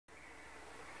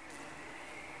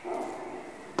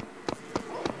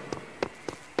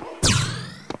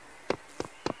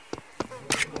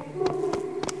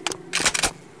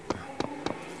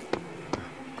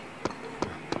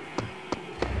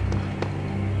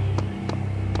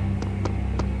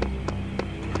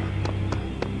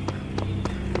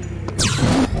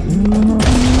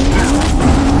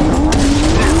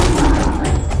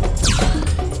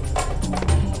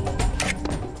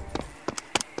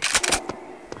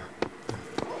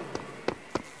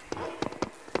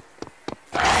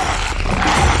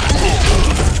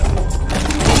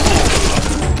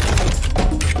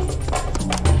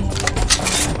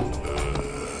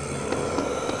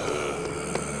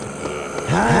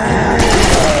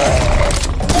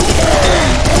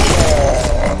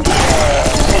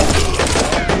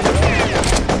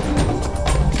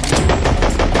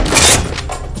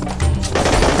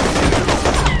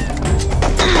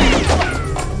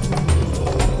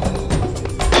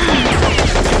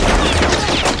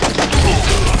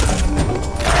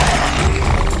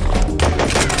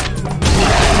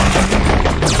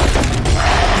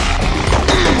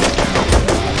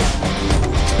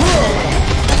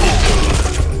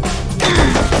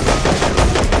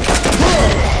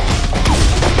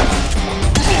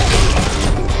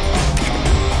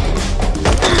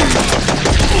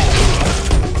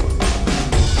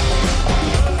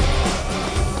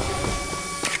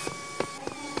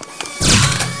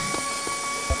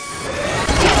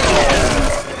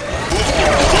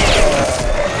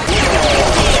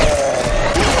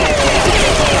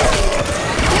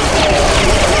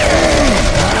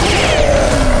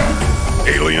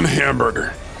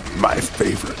My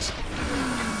favorite.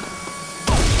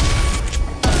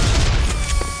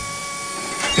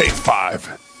 Take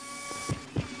 5.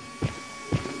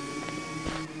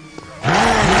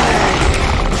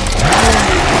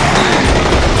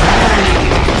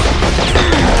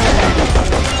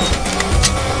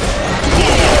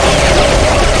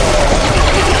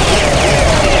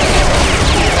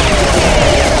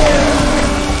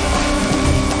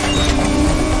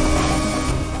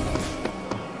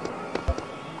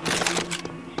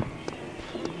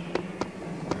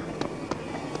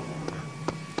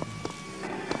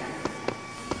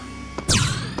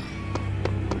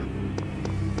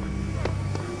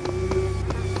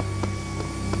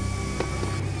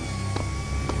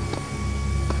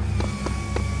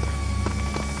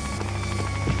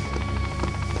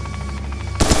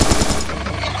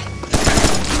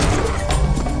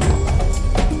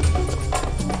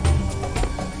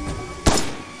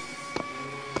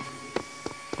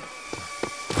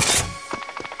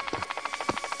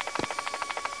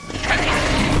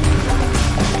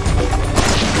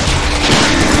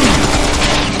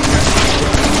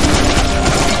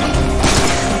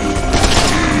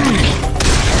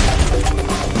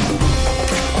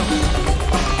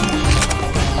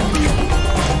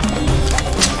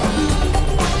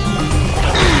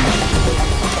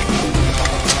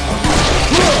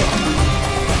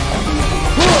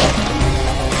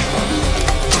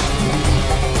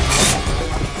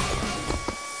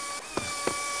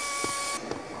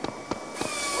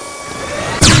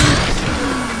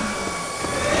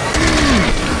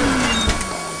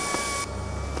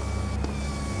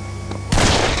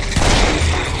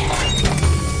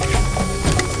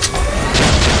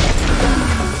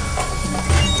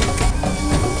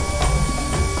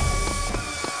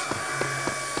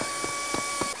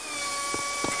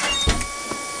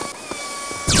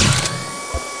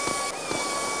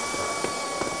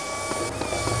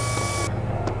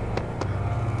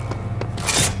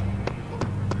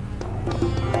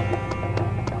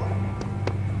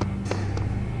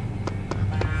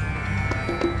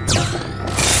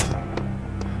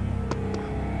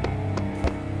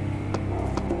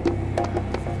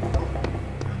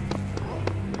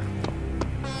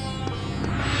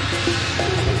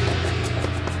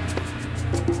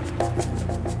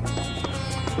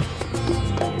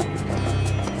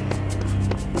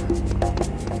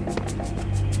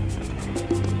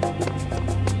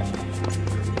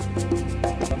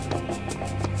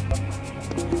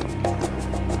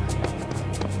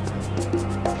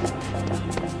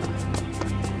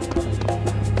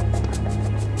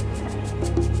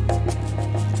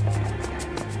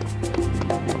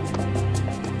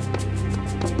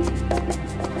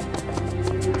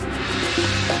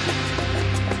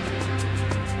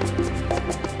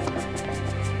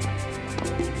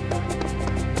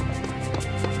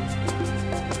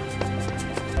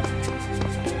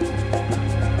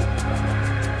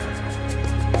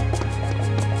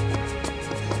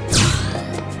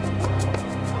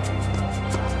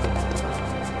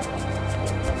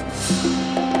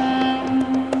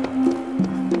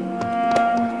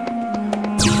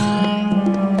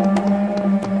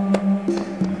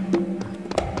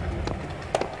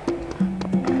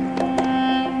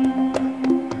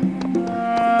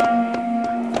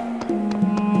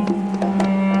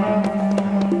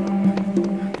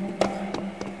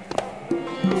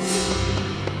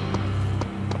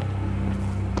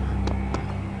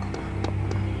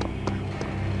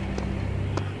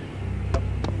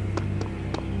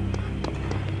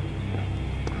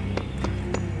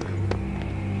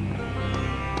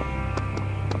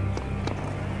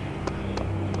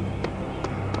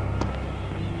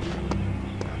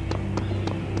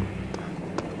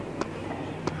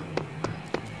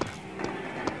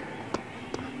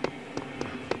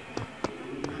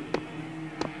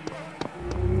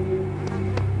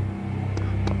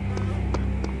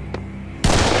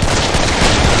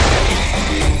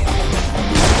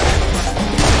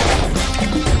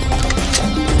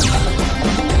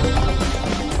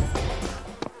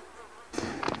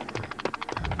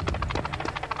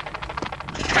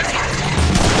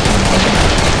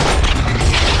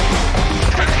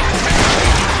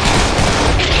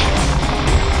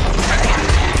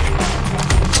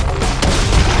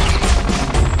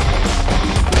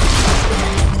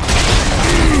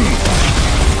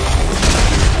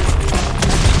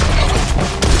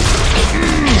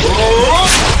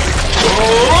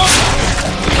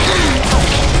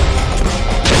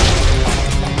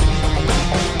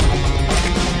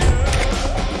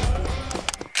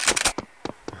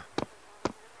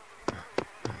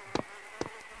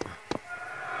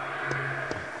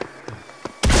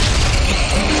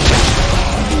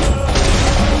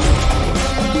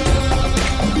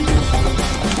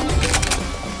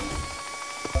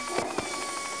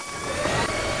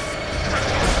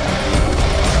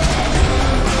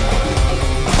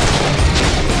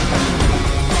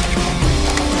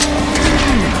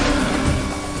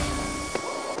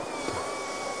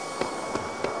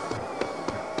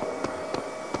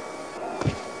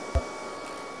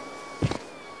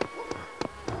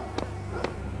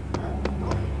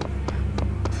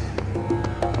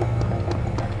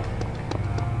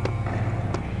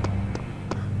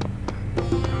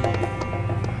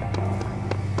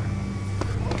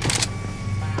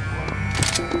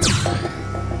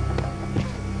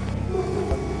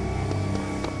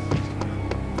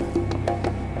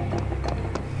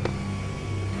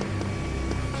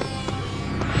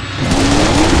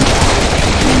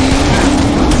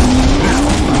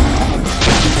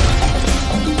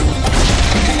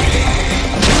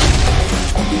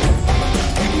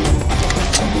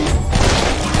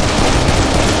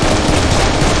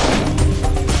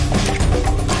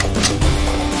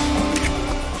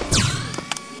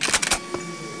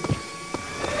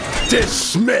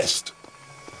 Dismissed!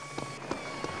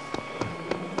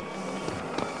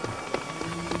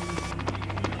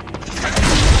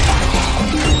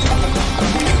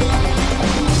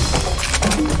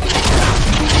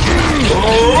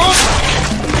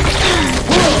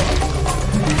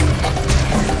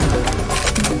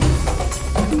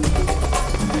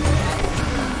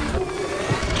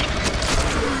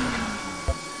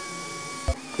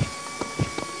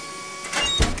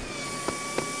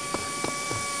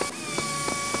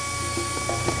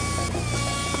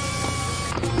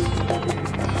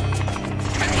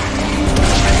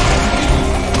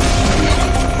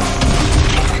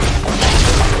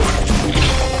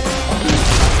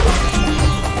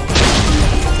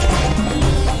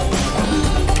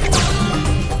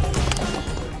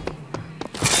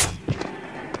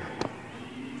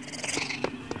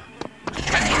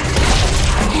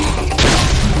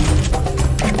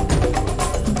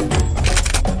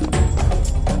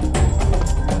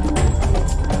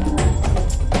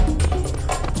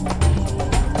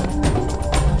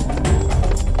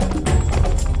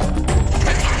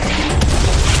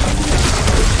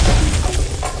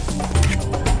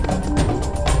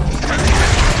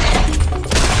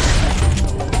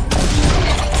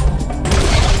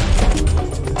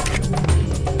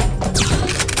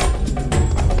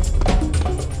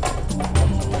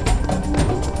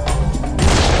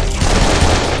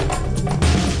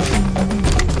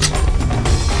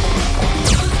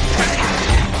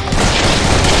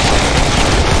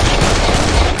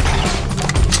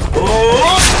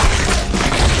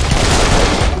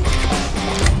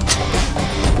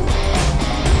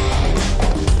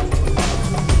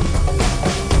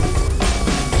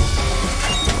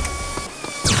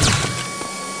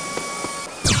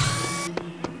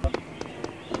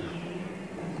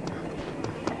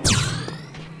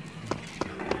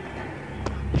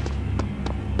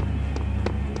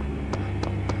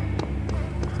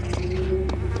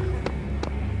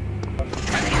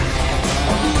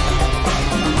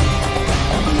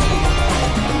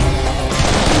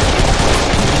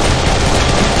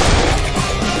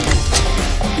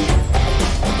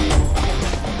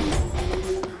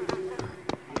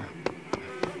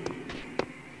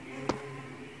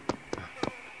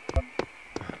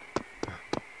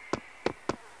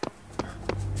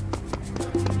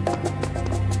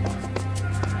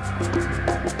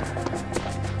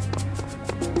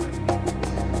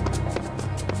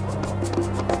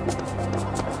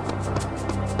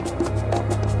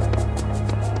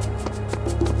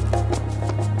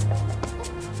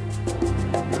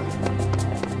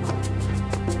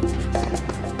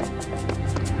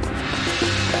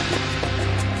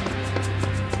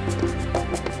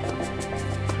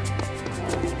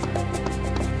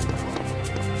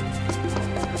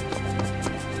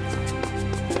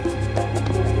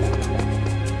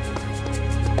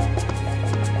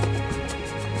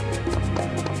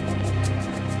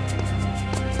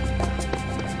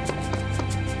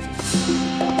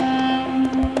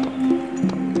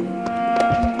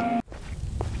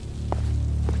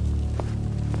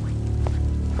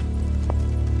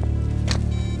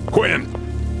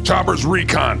 Quinn, Chopper's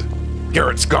reconned.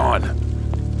 Garrett's gone.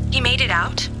 He made it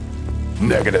out?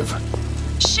 Negative.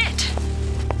 Shit.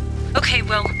 Okay,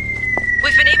 well,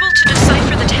 we've been able to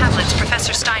decipher the tablets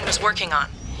Professor Stein was working on.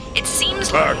 It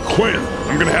seems... Quinn,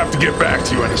 I'm gonna have to get back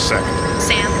to you in a second.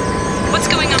 Sam, what's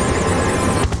going on?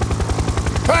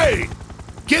 Hey!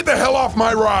 Get the hell off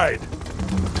my ride!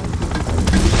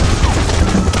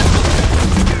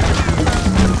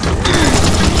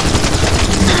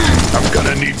 I'm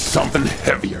gonna need something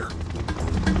heavier.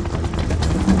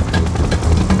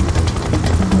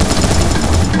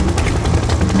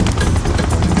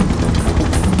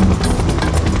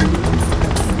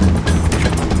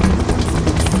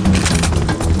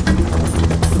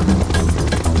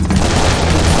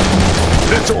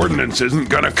 This ordnance isn't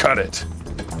gonna cut it.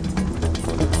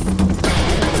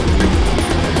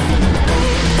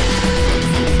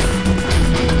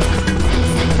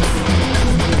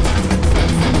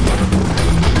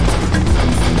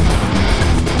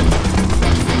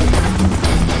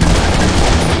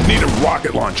 Need a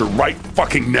rocket launcher right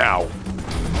fucking now.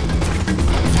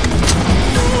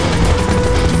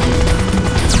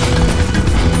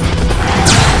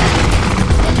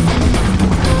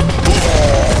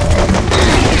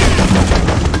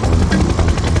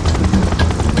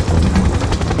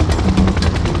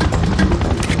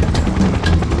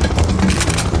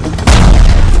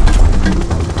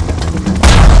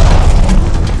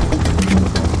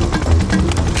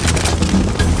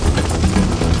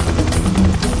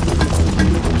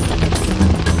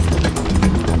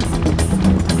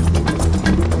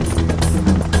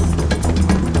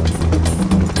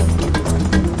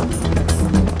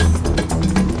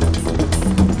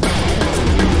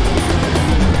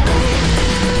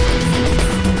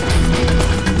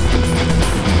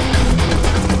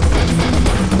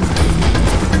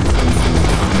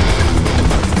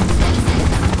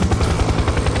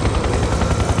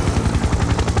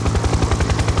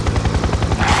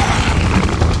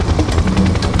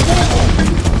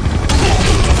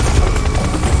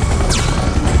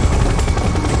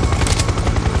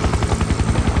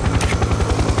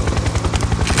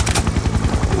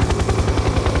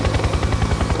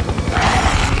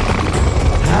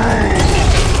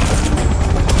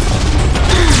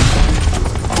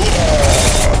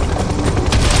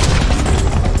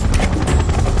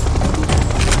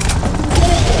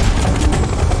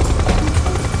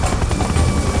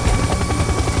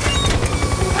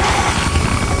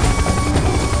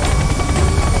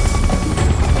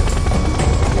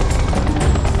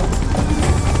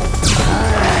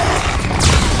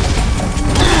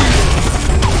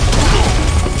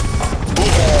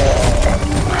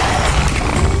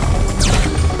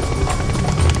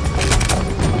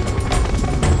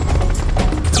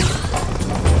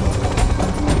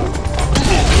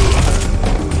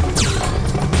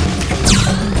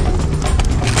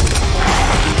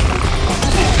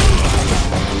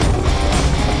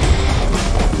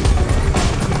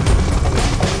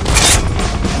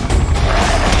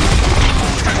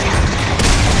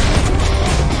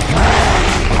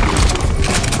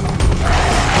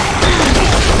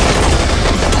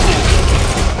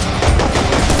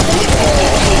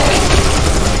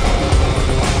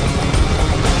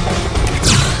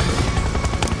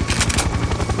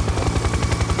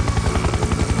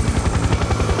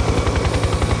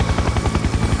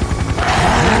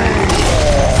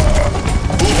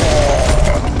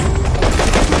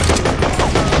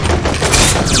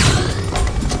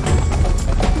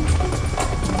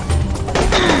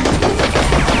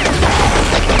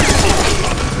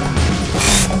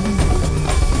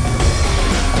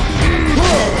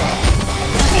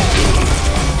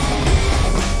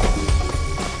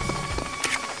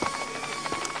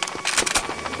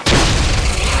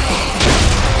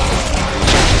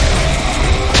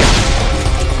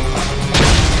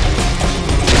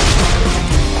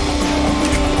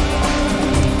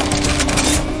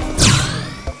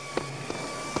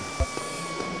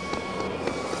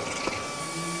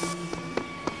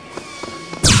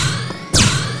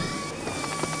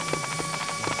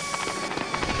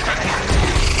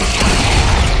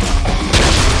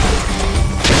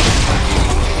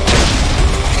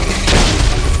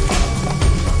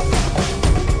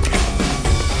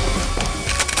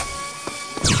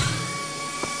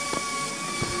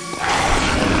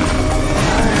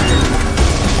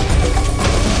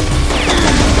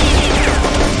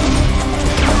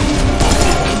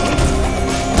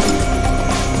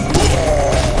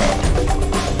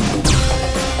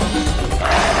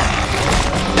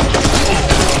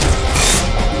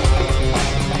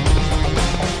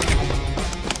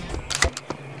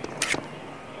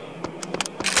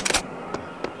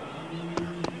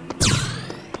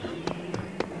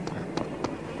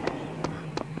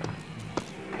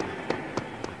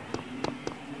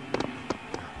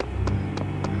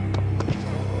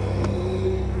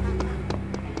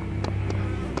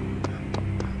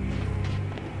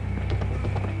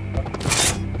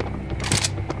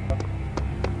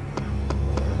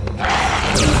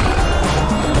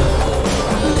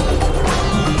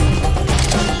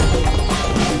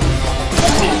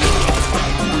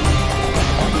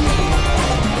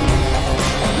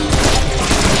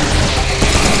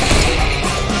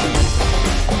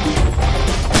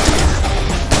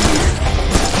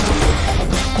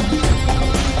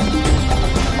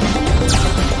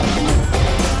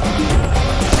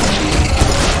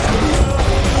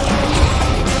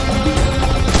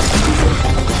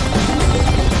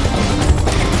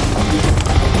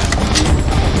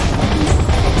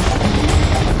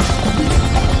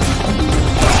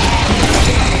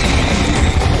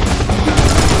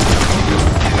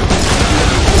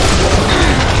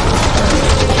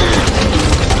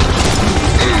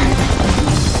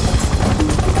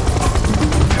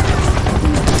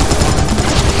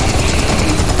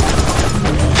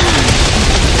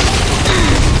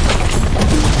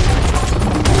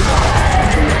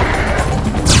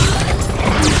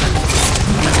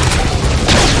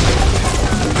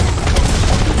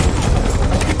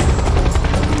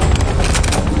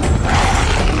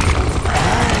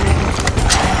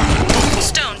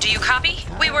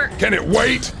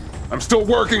 Wait! I'm still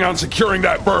working on securing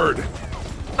that bird.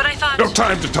 But I thought... No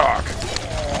time to talk.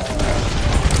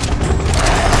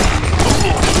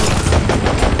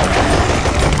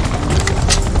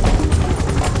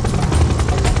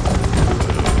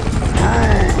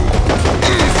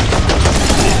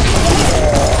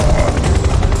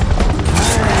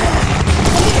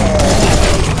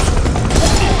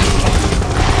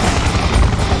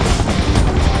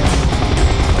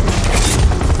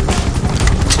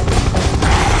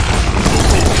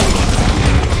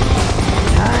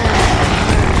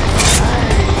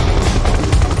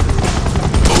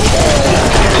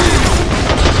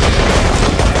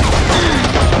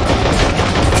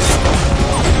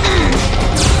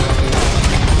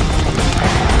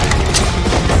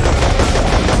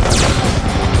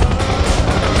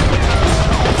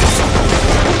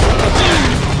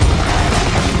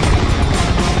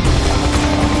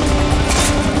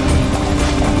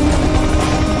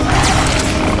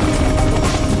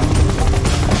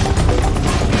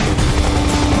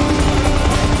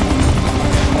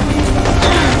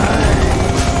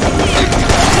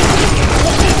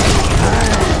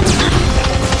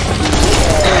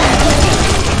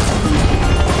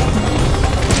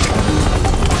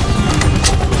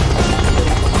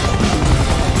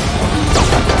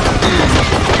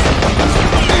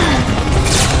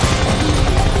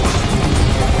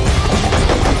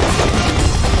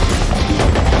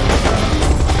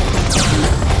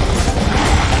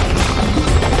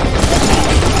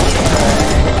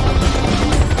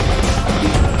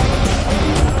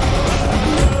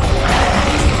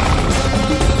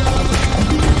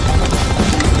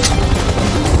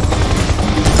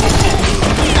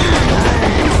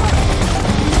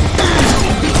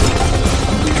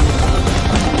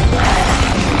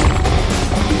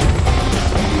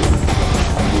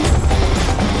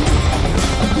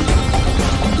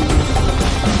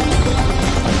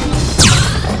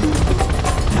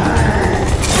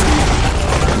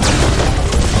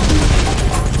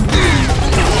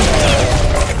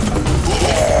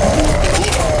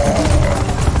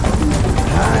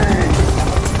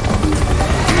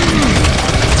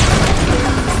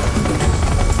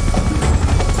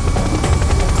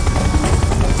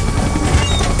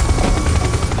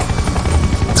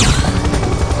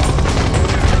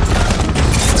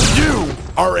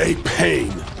 Are a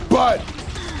pain, but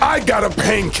I got a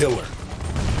painkiller.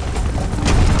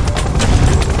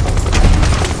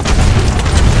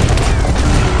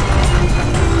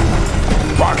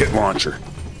 Rocket launcher.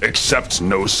 Accepts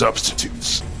no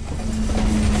substitutes.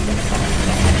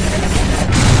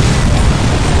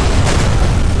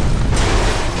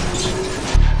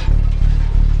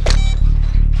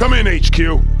 Come in,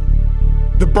 HQ.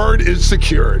 The bird is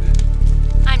secured.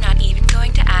 I'm not even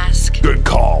going to ask. Good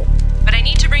call. But I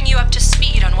need to bring you up to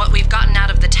speed on what we've gotten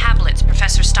out of the tablets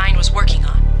Professor Stein was working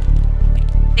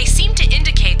on. They seem to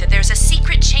indicate that there's a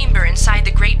secret chamber inside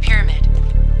the Great Pyramid.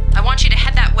 I want you to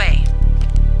head that way.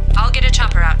 I'll get a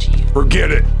chopper out to you. Forget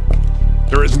it.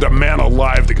 There isn't a man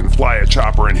alive that can fly a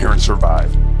chopper in here and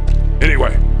survive.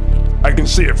 Anyway, I can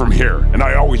see it from here, and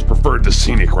I always preferred the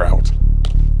scenic route.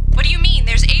 What do you mean?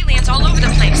 There's aliens all over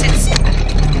the place.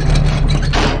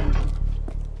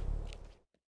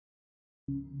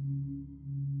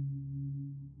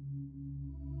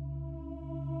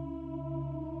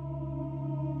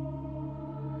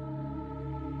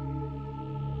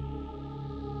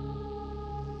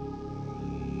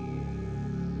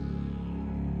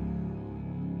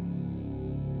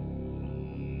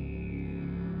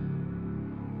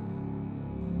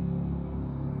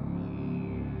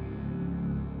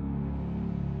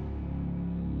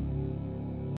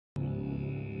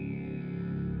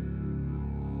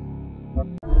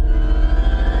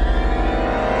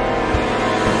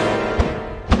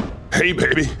 Hey,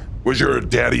 baby, was your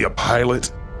daddy a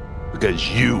pilot? Because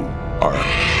you are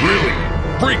really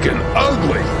freaking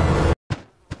ugly.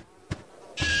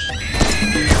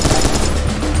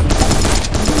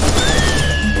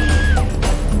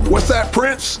 What's that,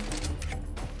 Prince?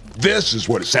 This is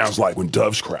what it sounds like when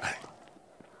doves cry.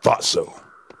 Thought so.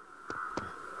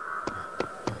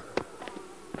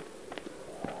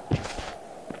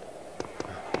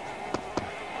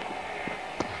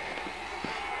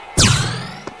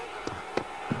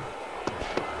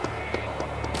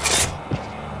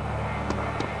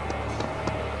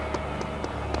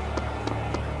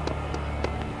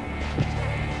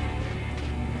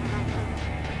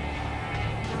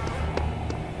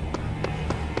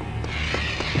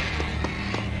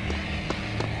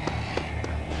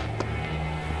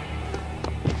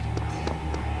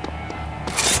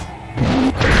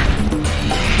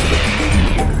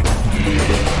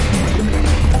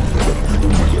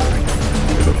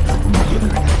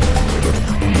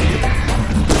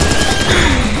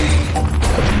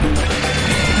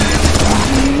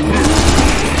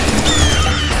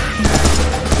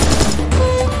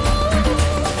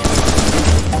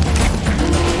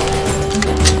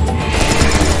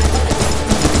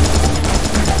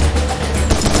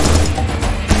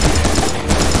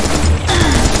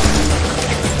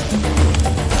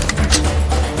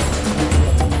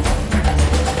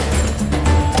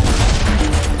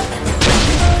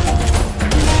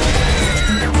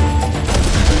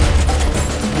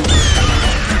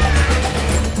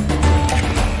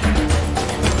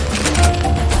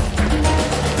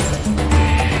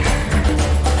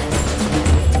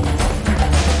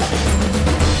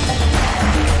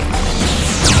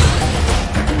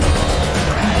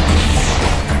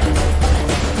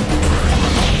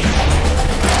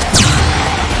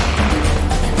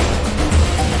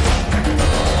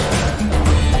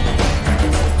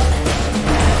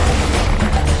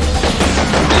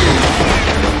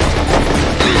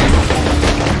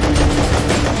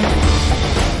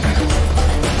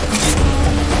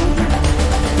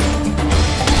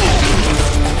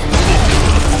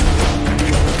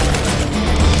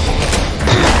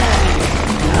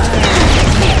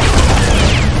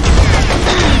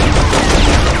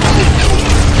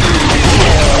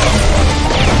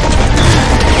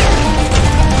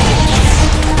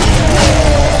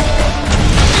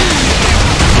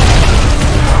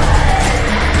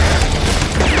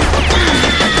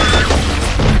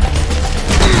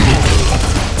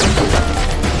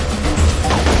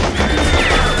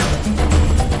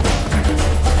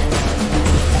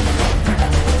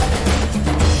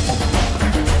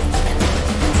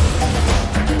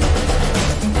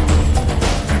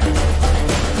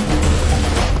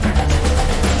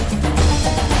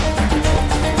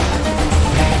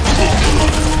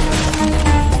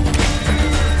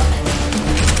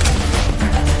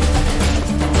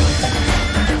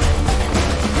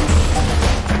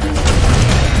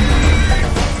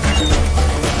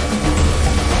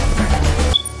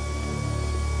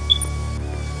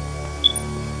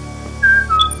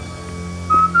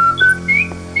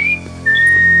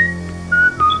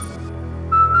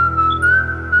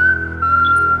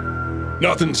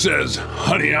 Nothing says,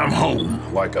 honey, I'm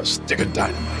home, like a stick of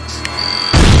dynamite.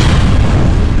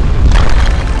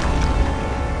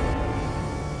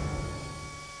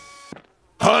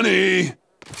 Honey,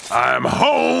 I'm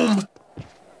home!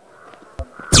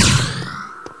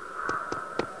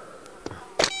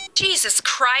 Jesus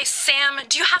Christ, Sam,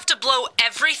 do you have to blow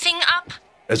everything up?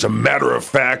 As a matter of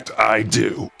fact, I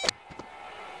do.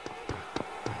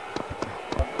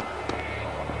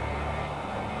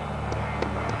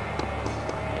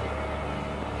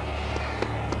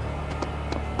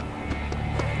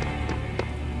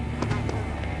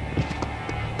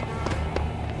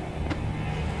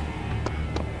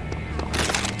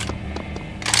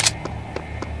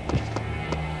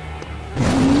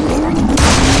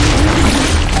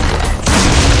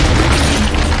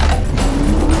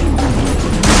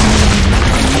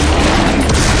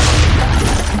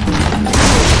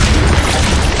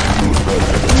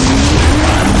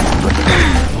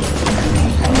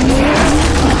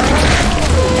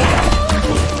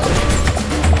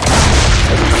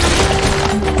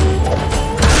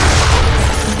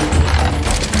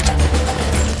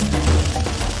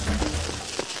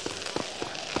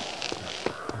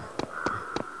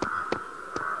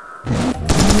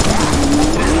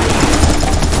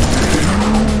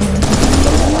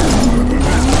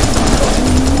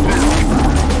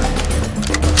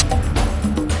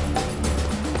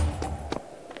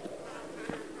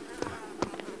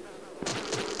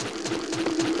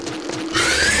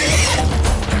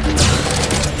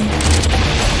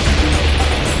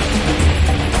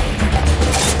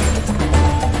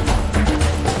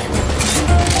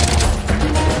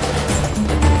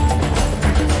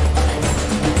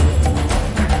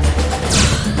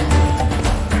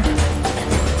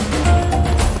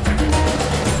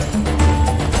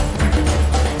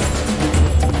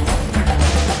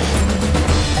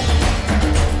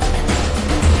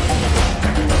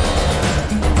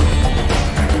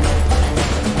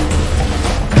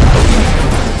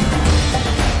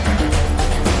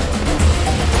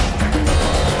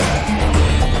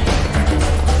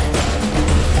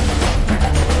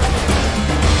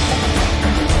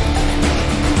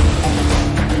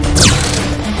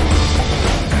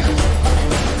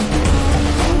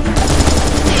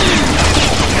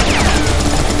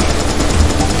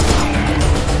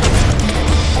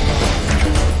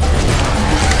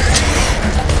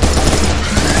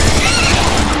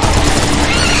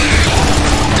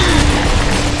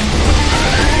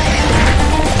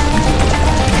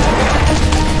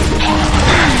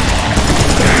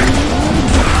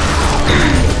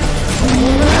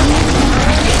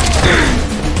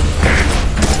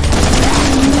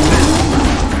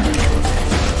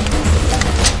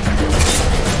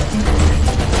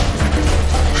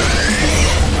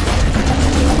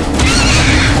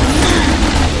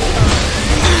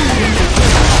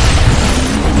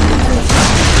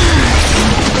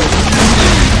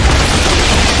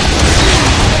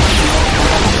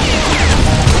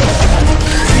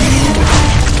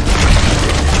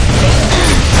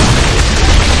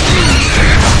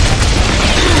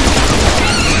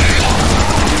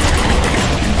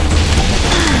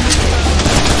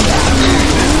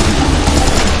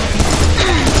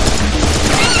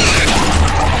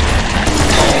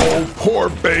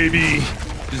 Baby,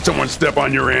 did someone step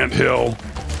on your anthill?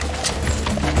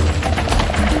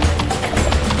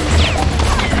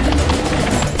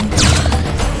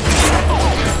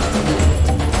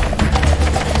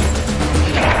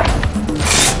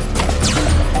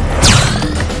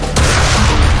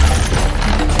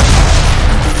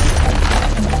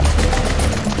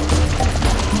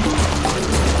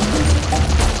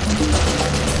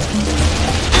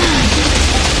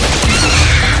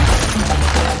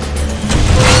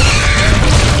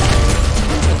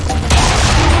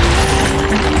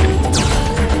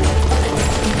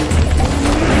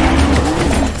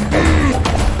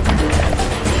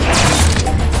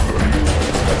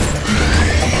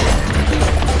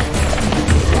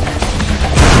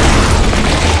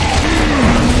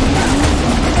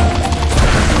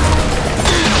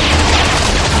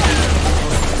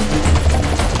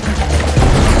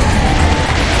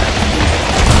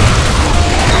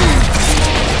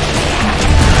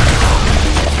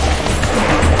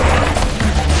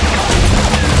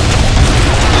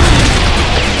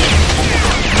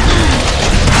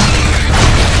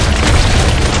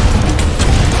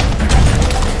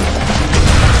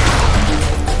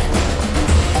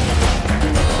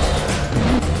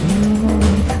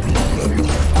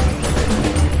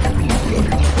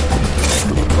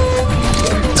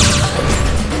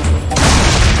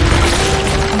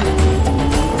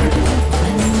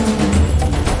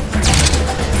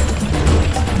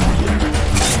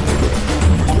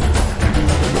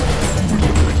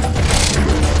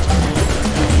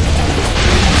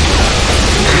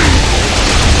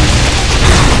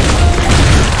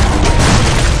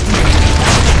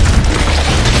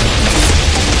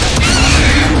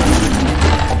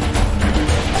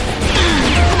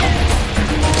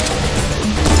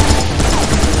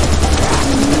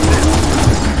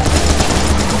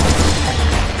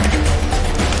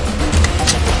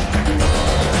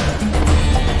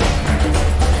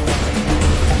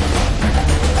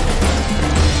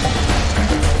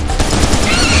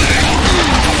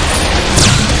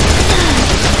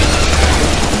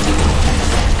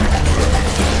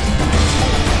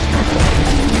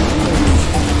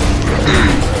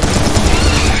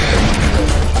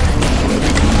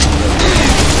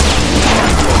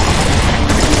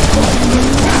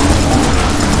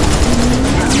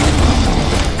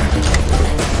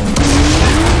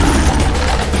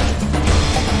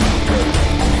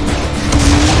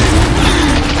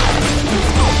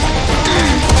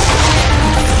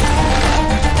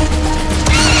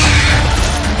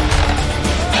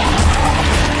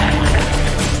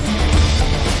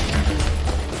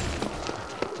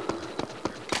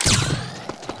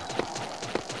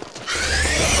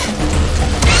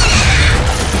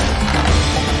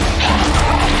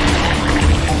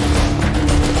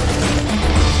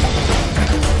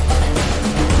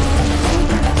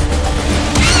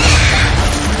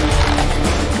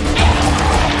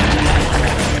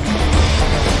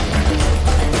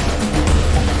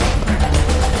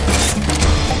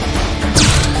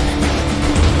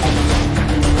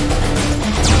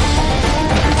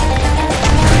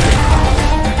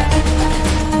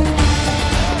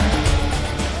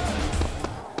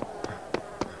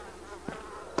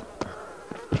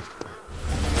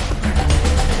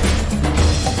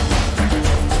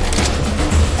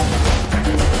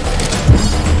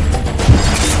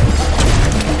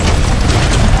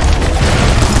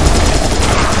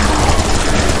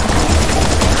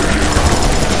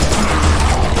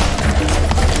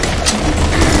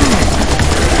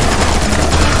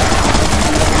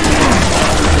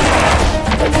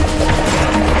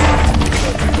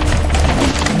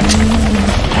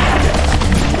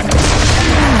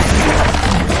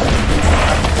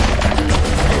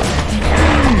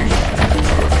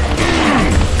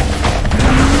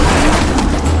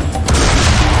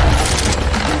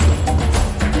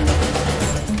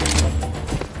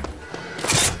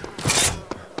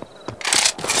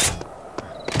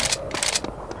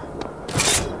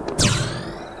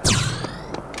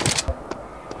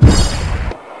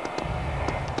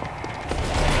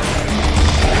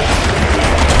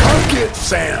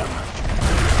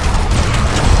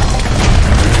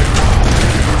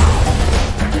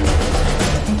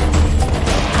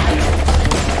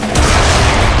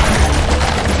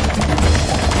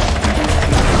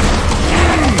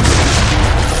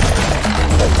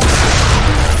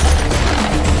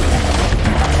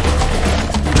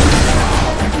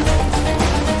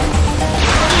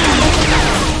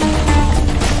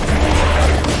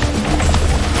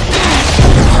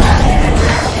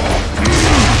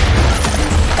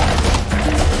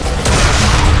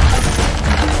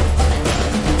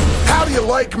 you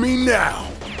like me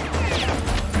now?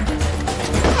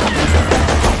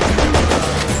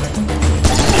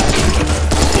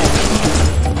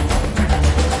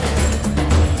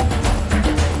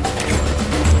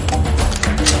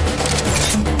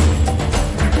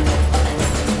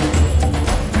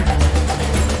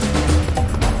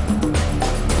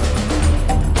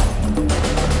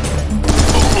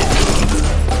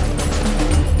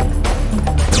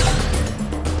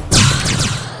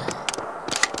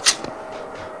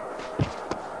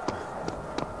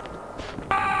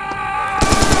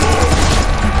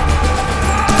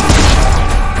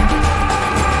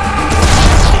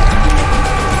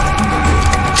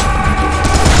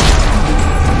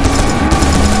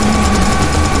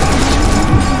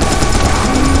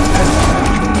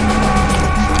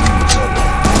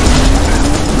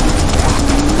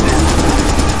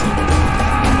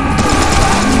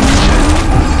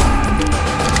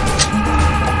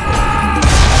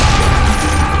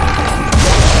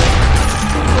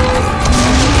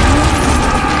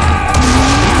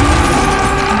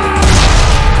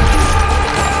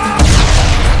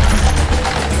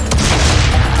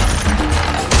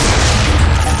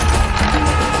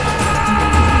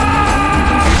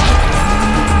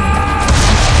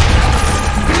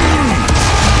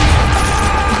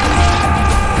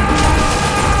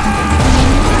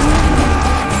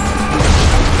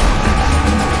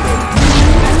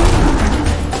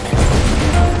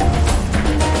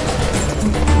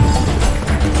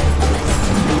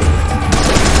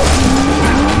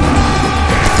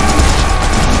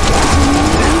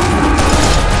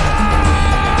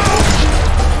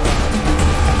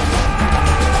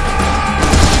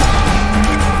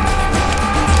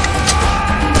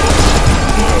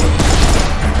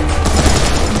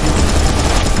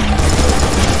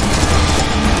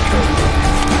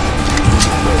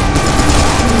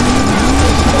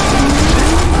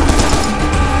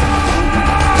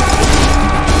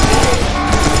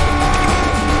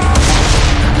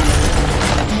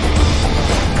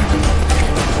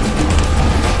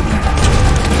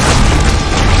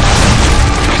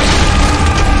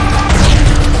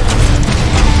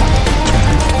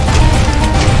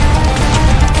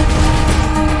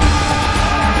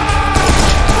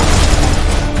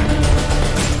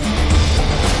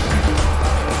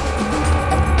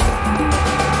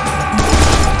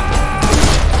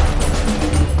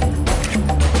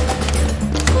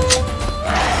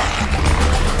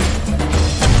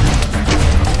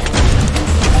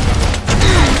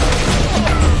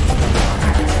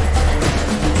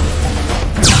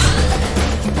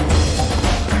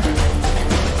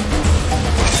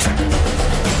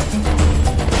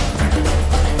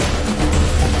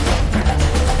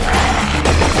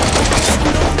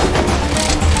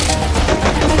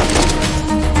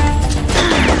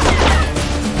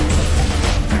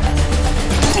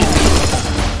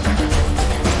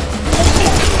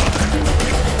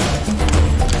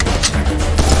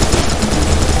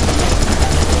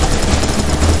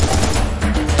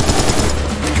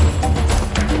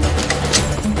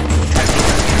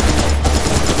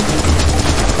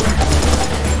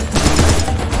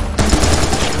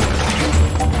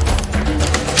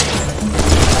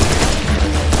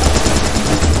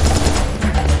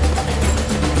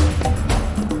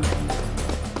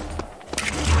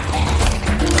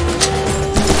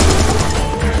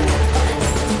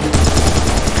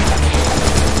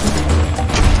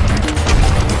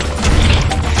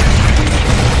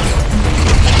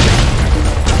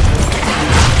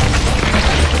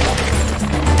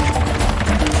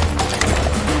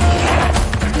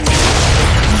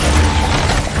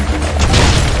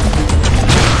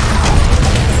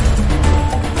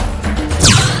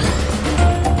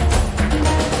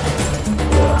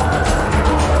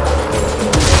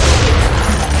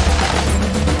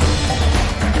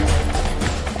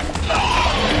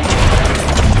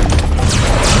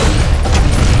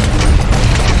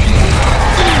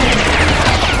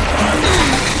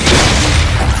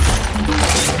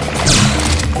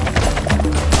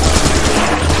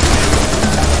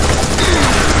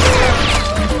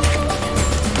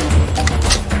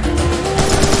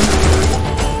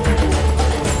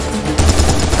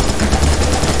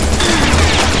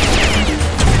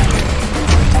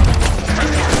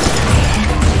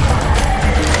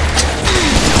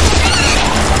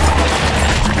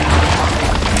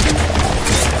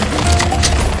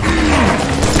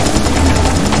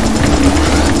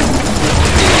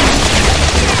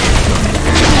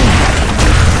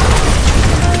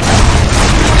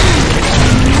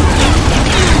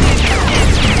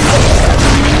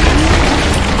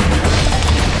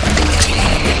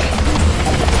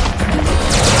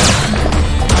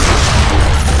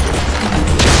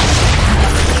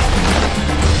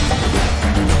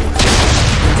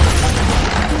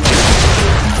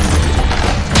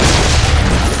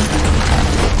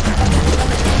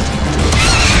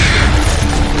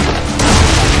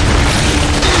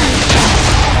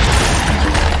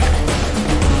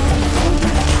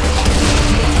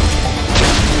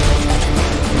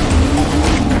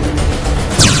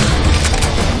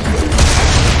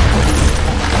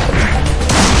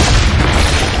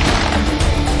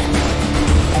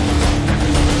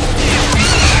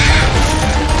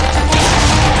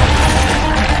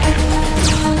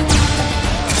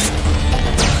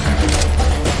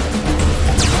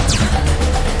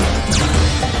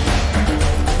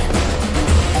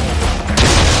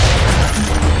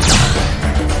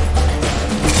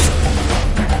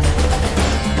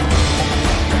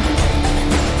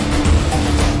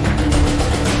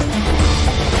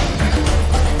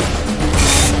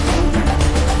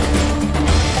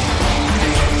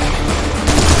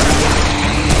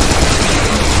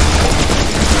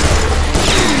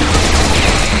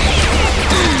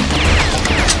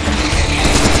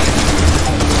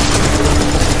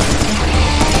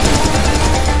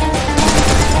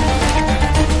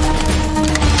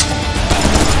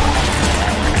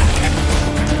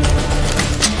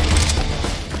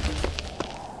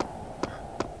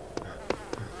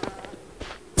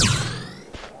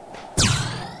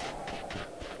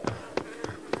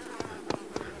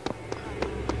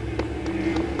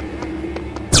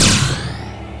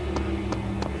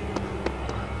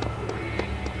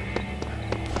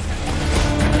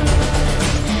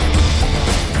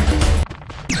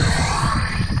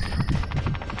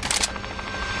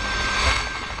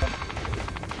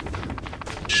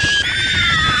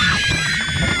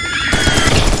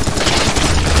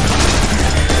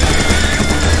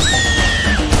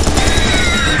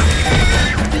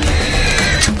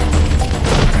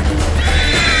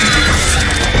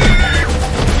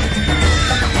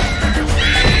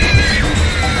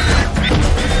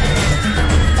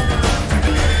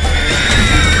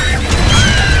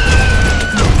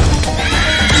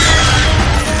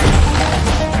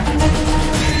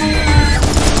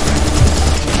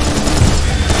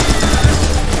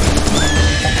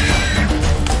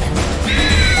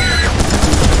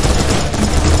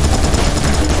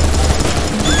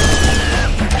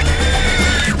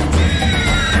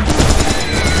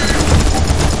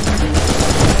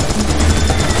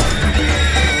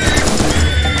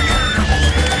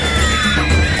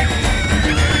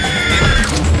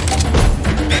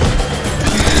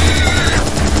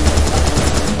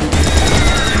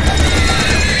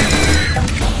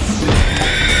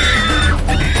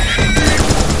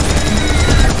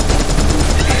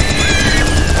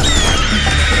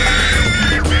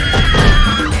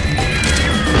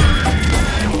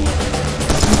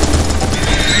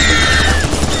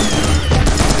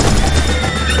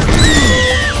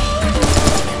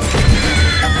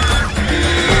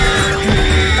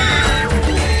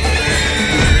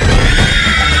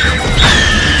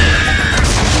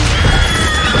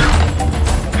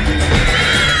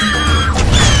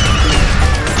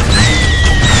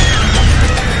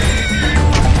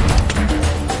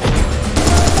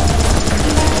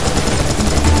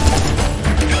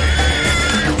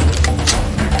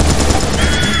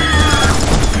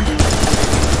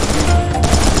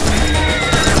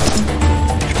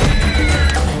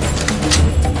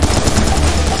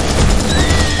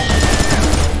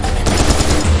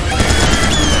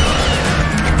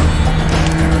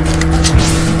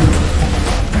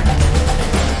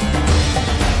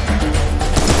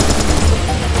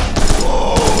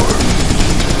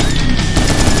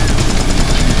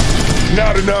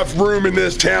 enough room in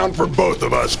this town for both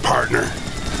of us, partner.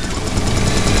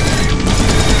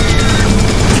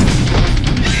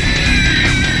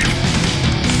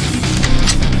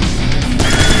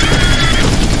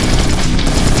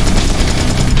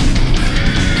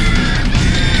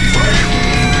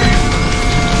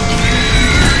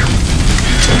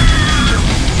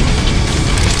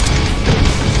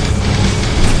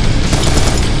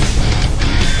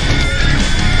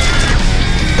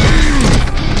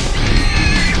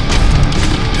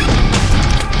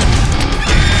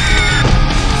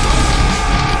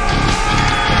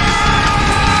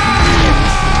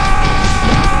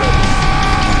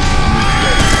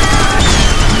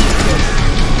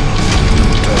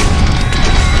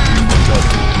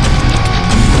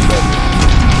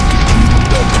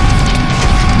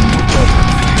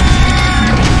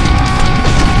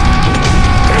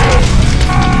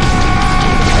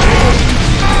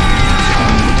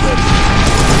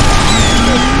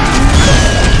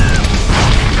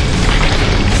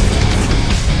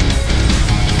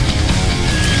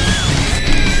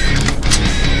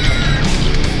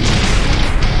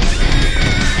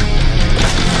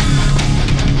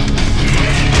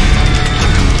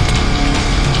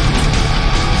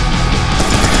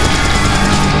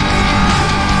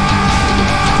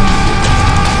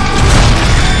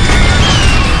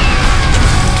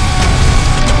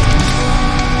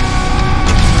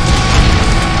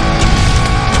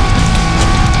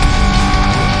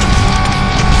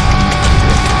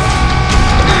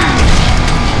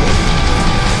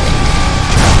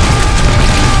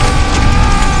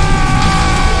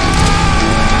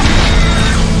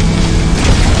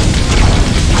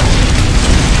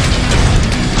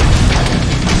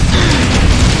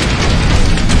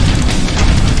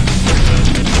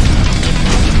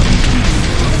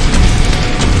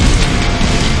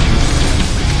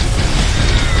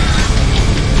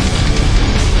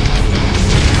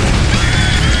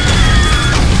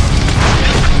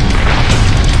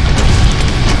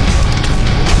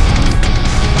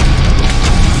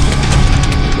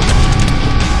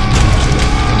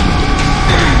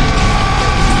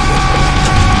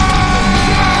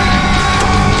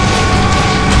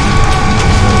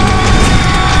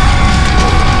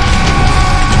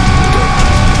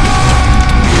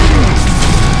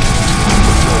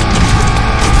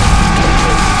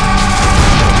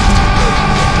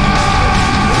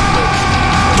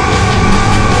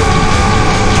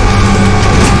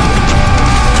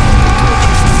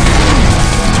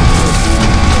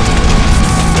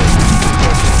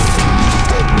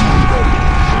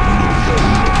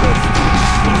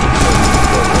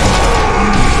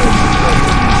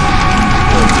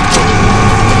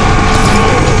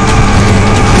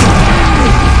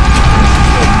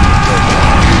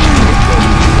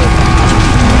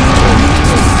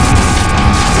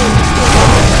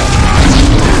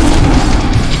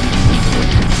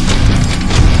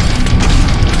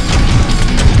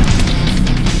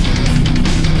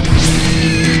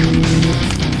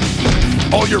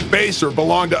 Your base or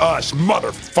belong to us,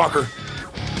 motherfucker.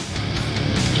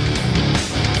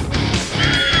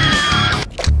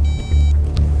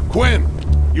 Quinn,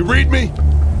 you read me?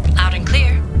 Loud and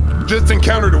clear. Just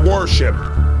encountered a warship.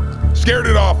 Scared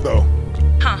it off, though.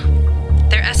 Huh.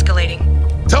 They're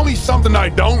escalating. Tell me something I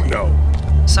don't know.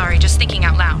 Sorry, just thinking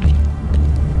out loud.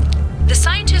 The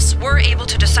scientists were able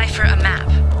to decipher a map.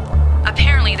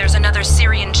 Apparently, there's another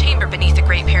Syrian chamber beneath the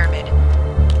Great Pyramid.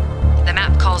 The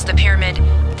map calls the pyramid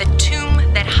the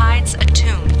tomb that hides a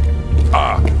tomb.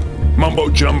 Ah, mumbo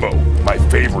jumbo, my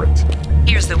favorite.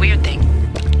 Here's the weird thing.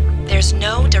 There's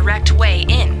no direct way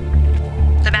in.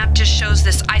 The map just shows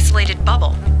this isolated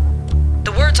bubble.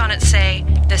 The words on it say,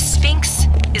 "The Sphinx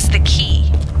is the key."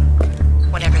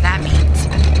 Whatever that means.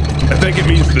 I think it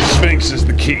means the Sphinx is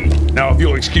the key. Now, if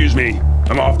you'll excuse me,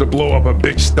 I'm off to blow up a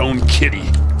big stone kitty.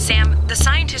 Sam, the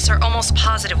scientists are almost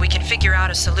positive we can figure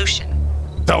out a solution.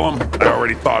 Tell them I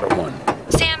already thought of one.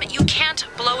 Sam, you can't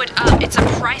blow it up. It's a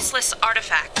priceless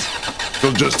artifact.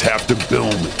 They'll just have to bill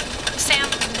me. Sam,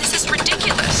 this is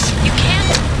ridiculous. You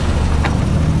can't...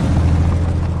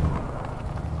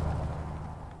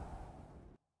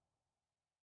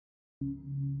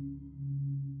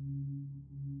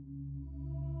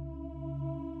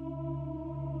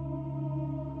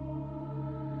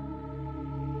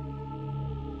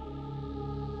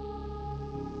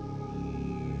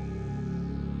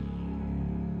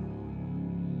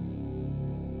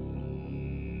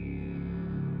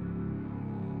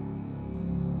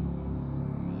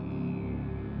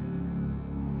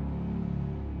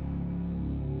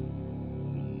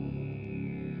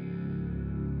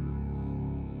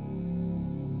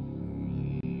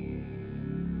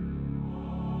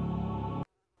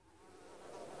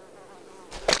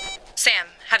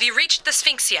 Have you reached the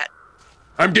Sphinx yet?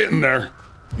 I'm getting there.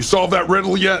 You solved that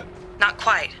riddle yet? Not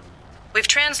quite. We've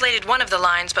translated one of the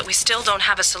lines, but we still don't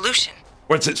have a solution.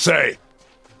 What's it say?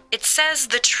 It says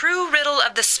the true riddle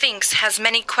of the Sphinx has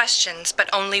many questions, but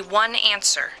only one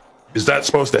answer. Is that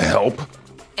supposed to help?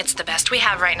 It's the best we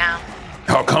have right now.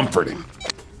 How comforting.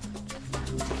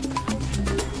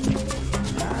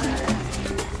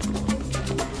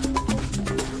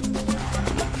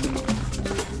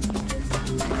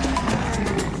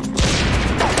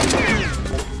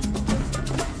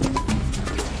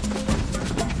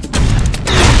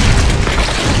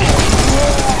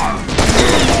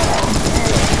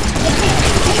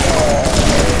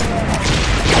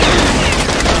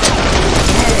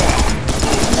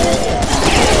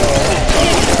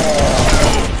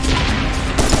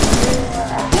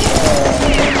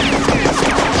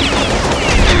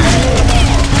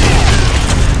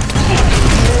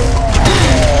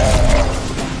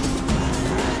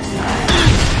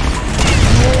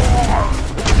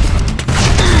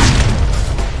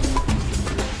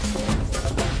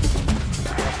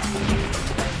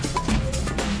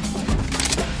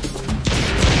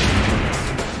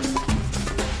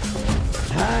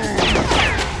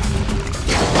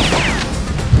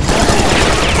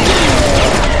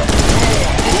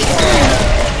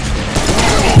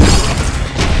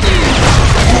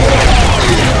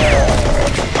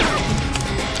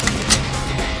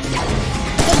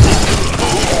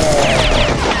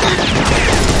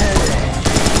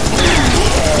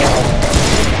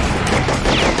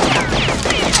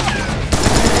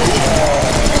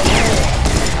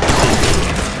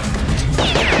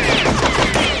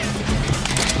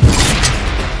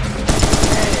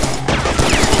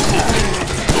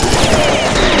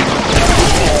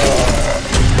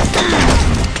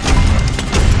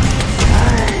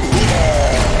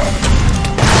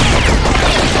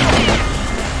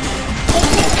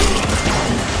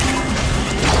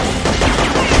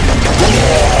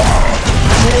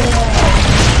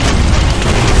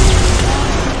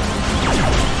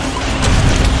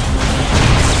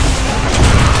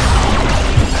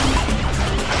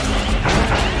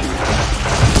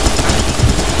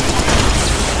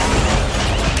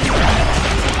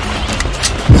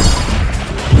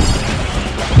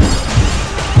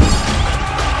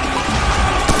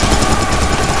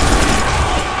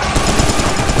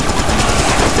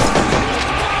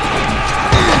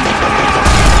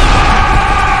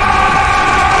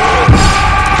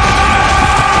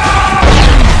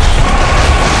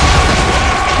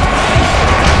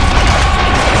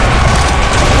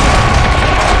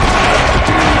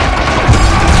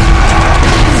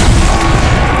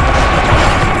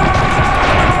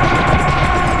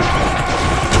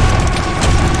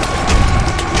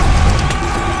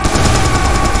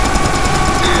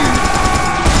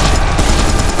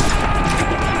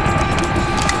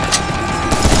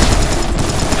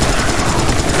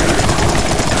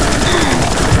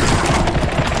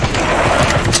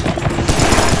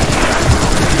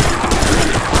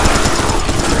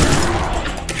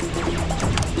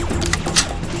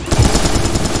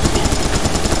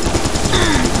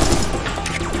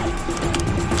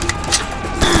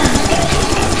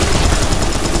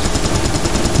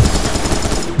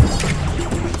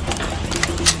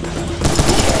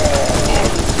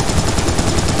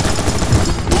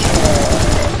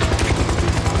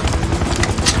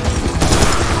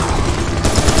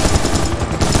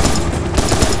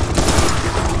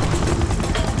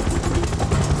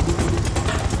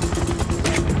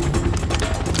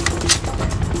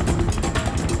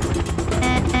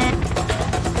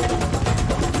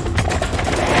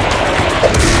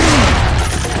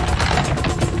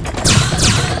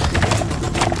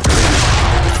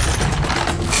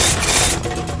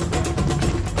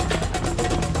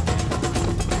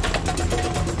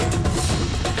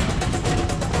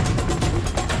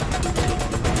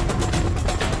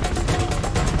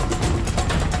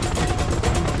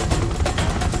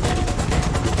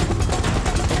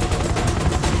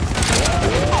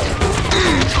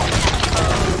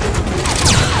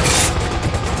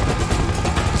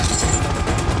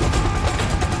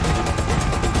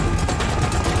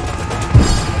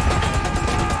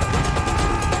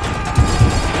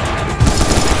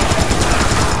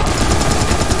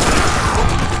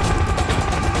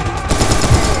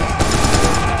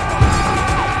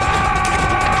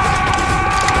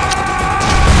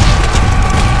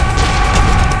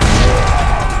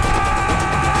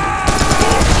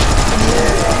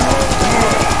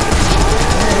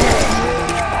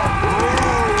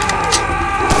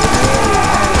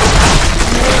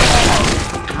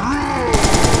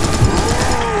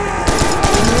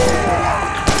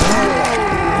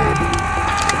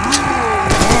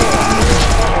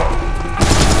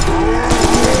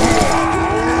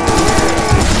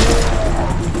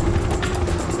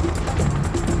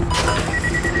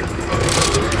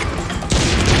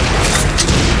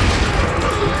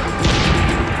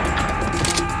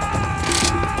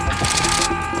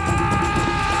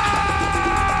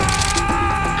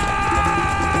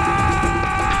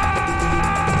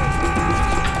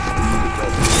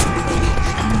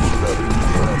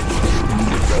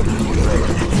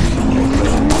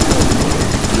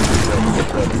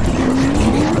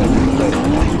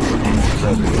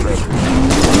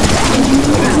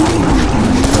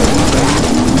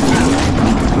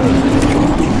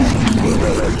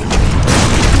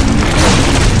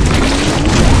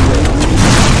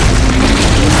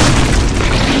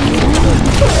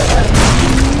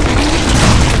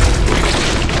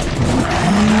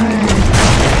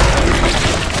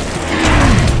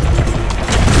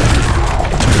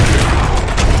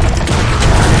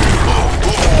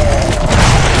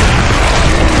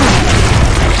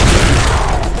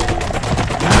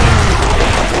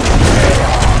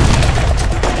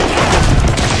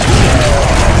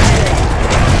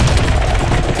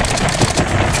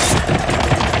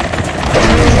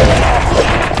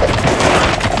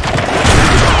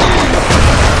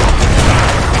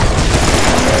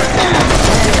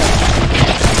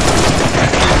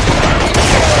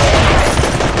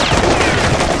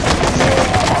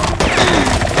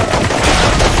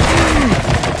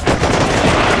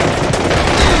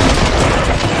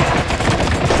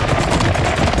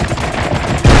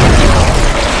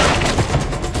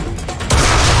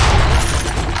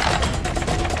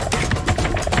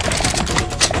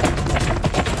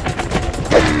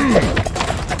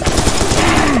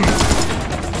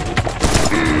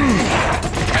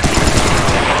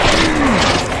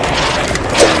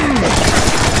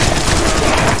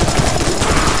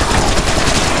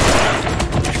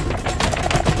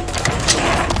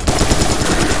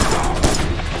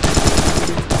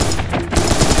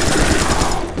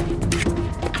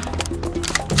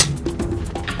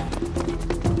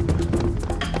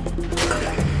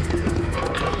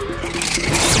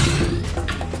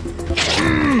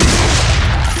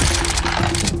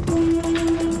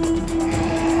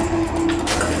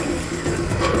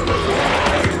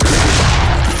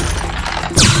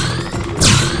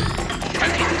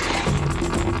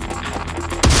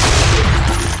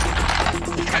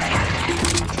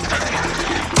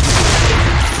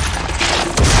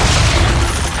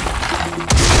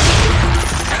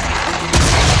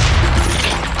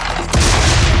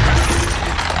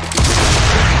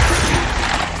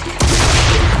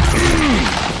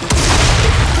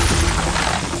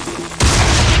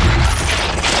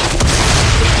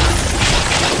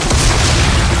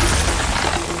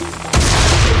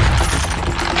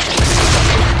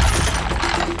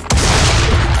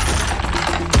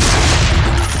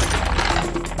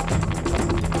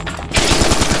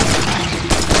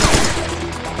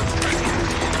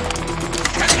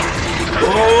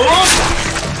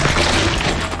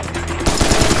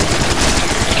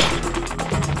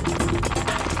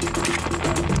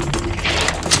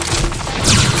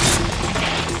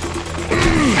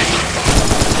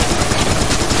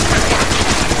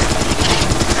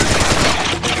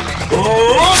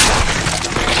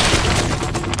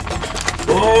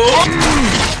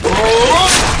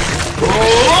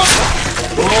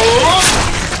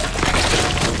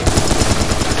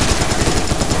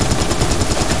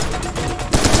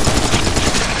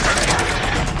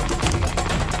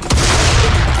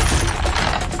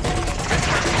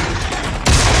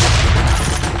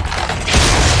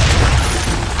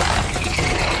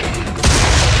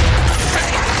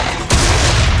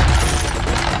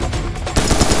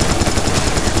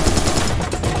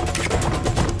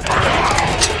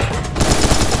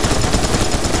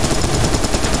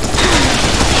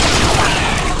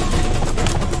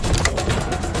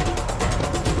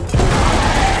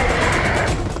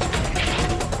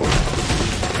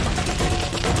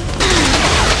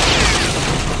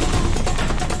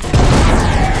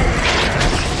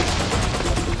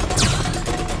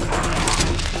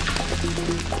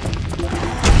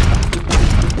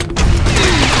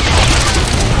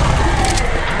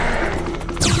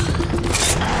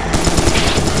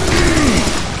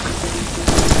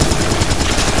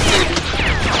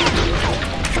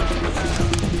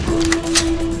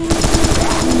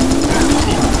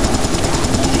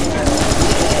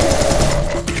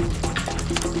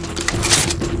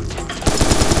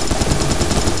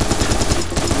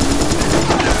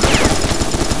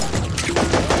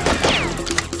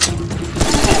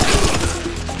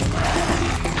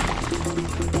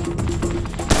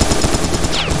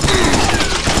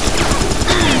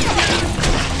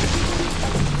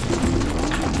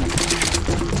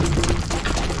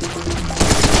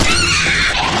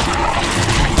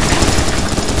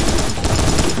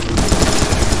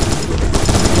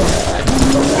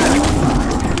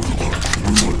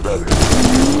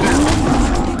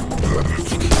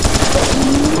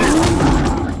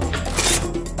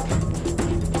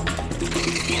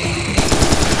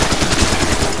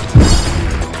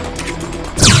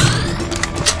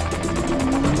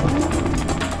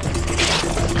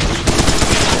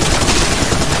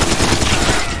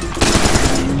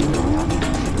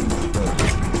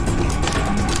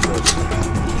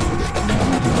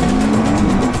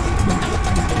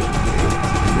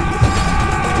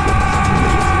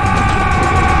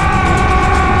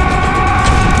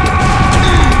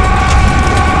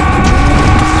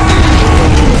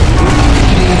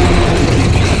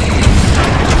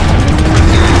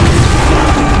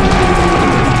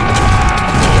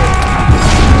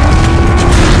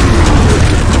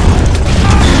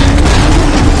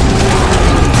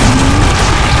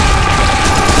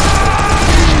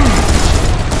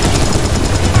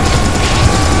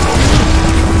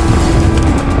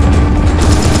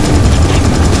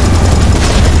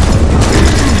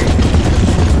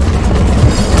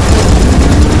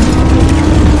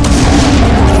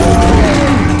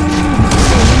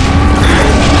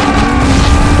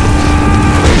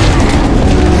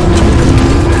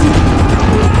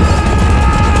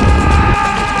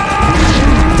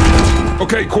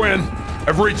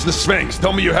 reach the Sphinx.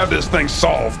 Tell me you have this thing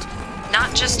solved.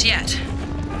 Not just yet.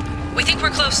 We think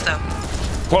we're close, though.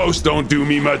 Close don't do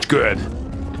me much good.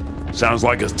 Sounds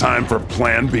like it's time for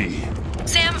Plan B.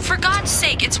 Sam, for God's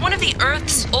sake, it's one of the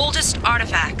Earth's oldest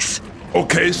artifacts.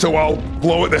 Okay, so I'll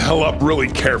blow it the hell up really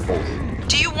careful.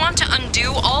 Do you want to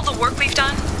undo all the work we've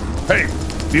done? Hey,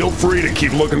 feel free to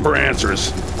keep looking for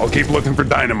answers. I'll keep looking for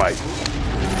dynamite.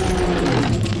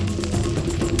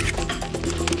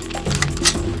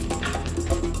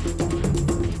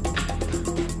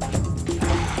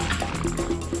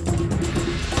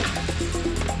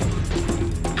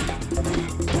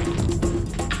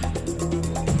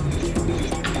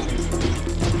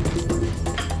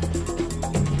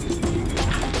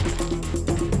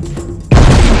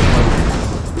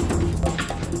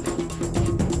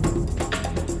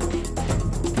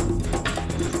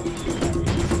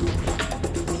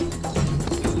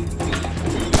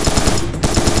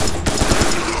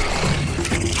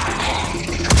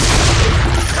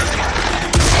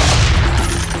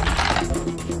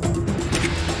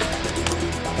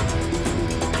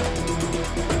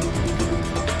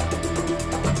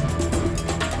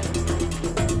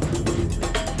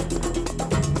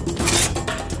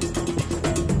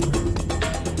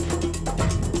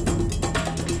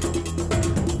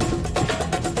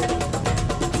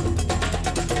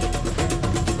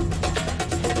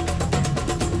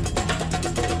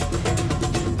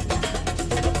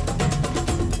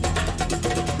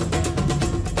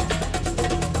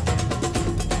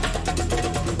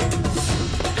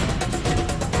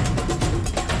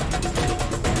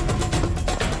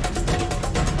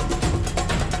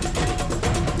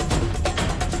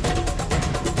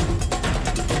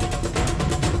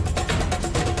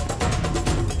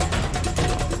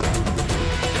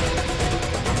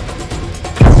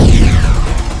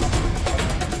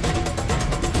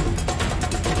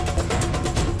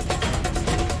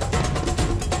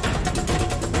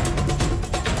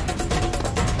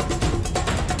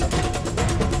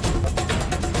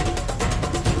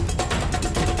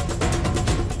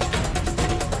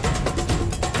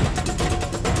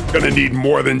 Gonna need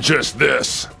more than just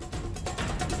this.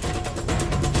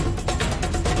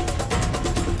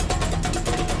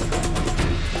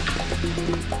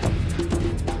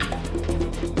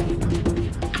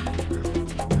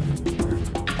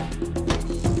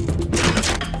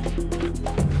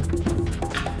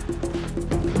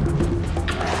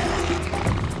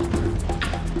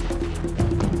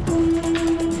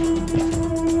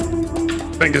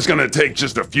 Think it's gonna take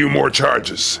just a few more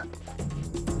charges.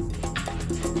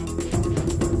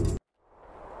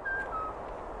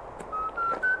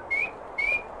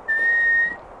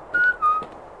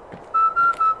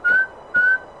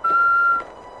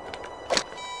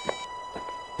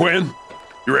 Quinn,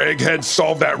 your egghead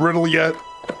solved that riddle yet?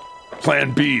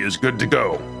 Plan B is good to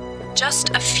go. Just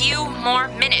a few more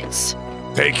minutes.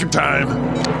 Take your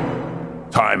time.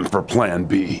 Time for Plan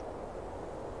B.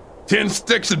 10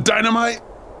 sticks of dynamite,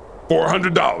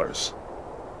 $400.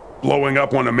 Blowing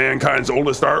up one of mankind's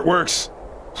oldest artworks,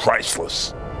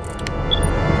 priceless.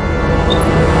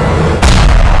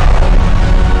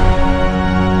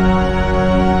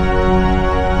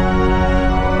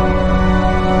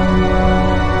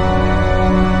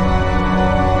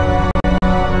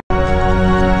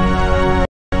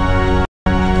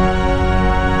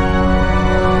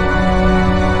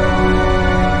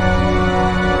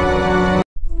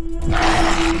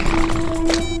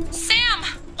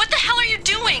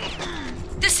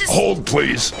 Hold,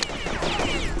 please.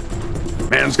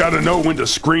 Man's got to know when to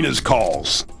screen his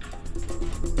calls.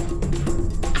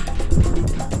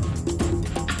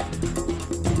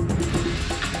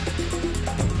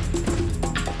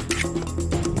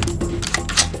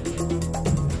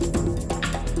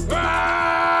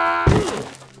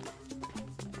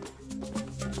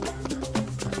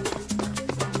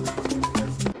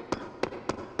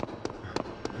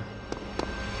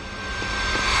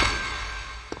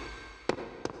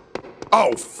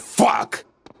 Oh, fuck!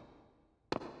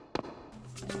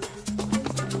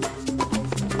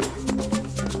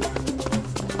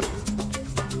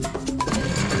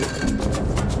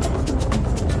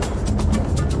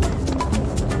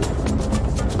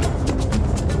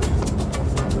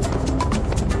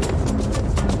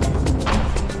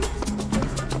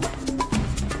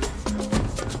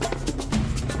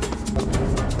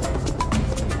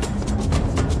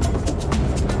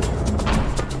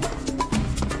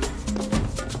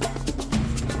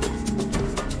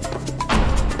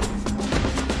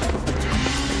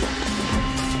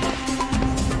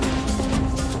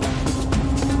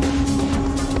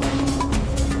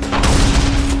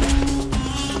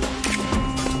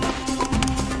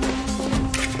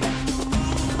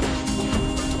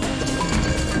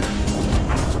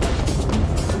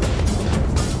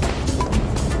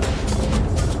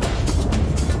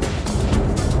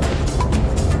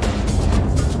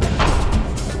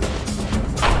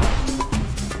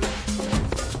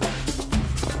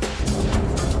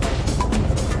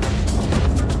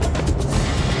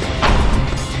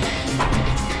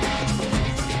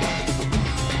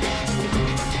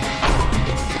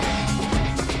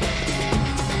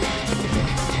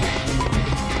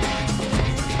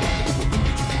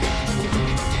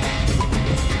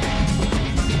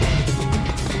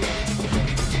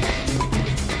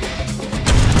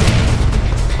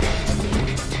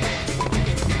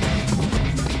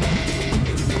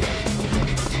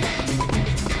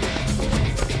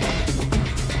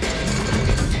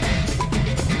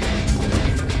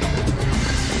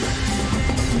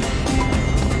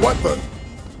 What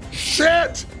the?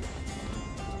 Shit!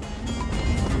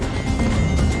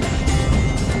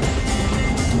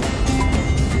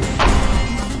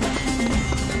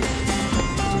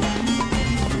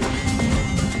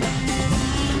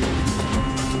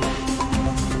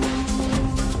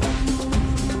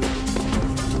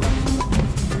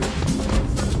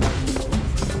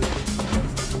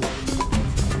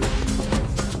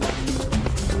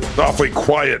 It's awfully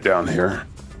quiet down here.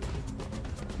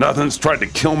 Nothing's tried to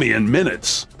kill me in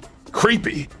minutes.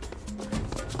 Creepy.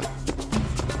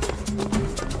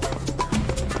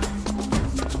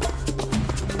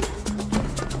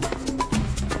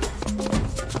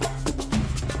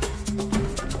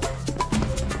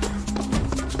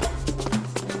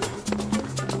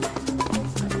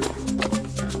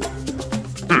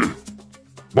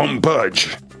 Won't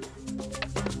budge.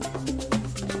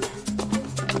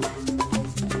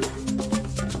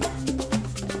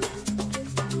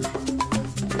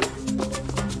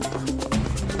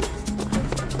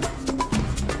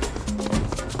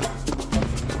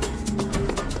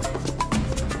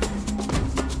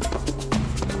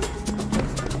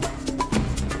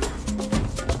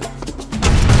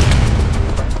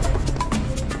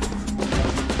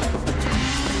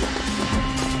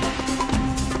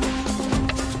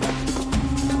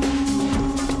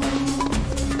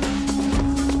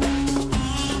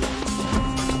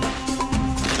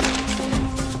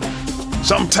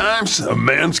 Sometimes a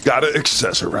man's gotta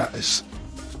accessorize.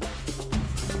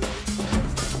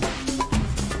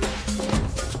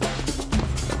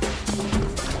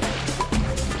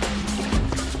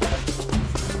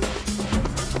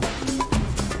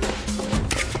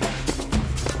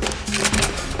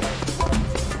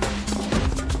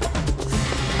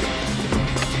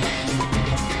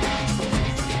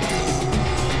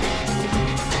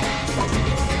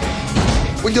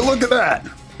 Would you look at that?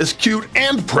 It's cute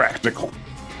and practical.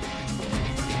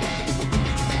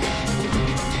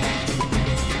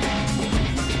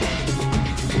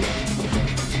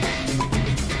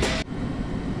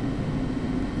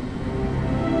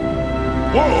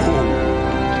 Whoa!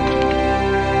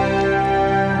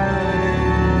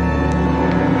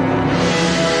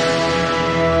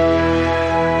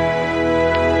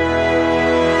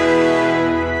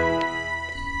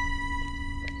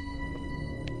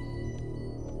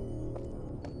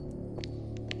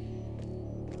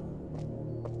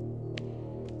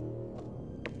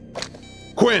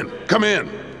 Quinn, come in.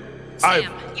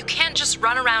 Sam, you can't just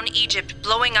run around Egypt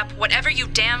blowing up whatever you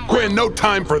damn well. Quinn, no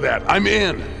time for that. I'm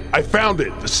in. I found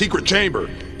it, the secret chamber.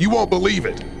 You won't believe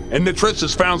it. And Nitris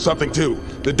has found something too.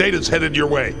 The data's headed your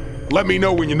way. Let me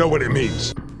know when you know what it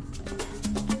means.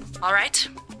 All right.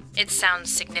 It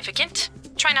sounds significant.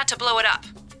 Try not to blow it up.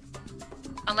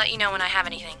 I'll let you know when I have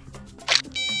anything.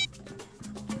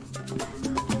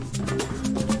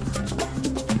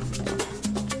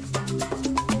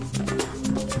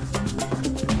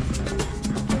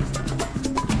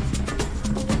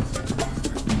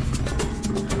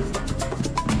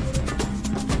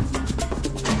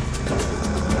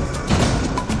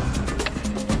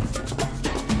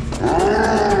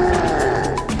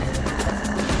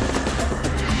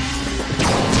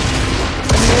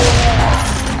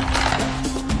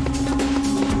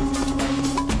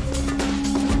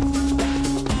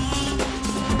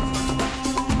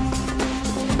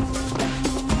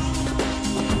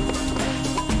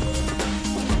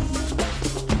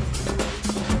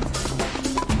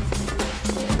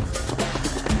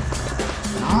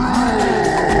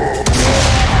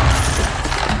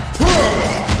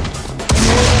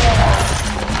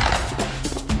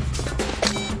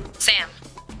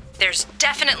 There's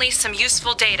definitely some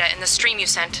useful data in the stream you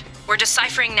sent. We're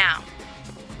deciphering now.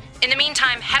 In the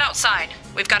meantime, head outside.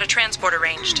 We've got a transport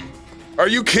arranged. Are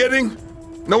you kidding?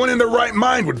 No one in their right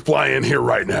mind would fly in here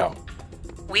right now.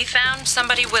 We found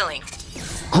somebody willing.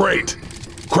 Great.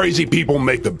 Crazy people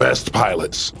make the best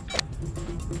pilots.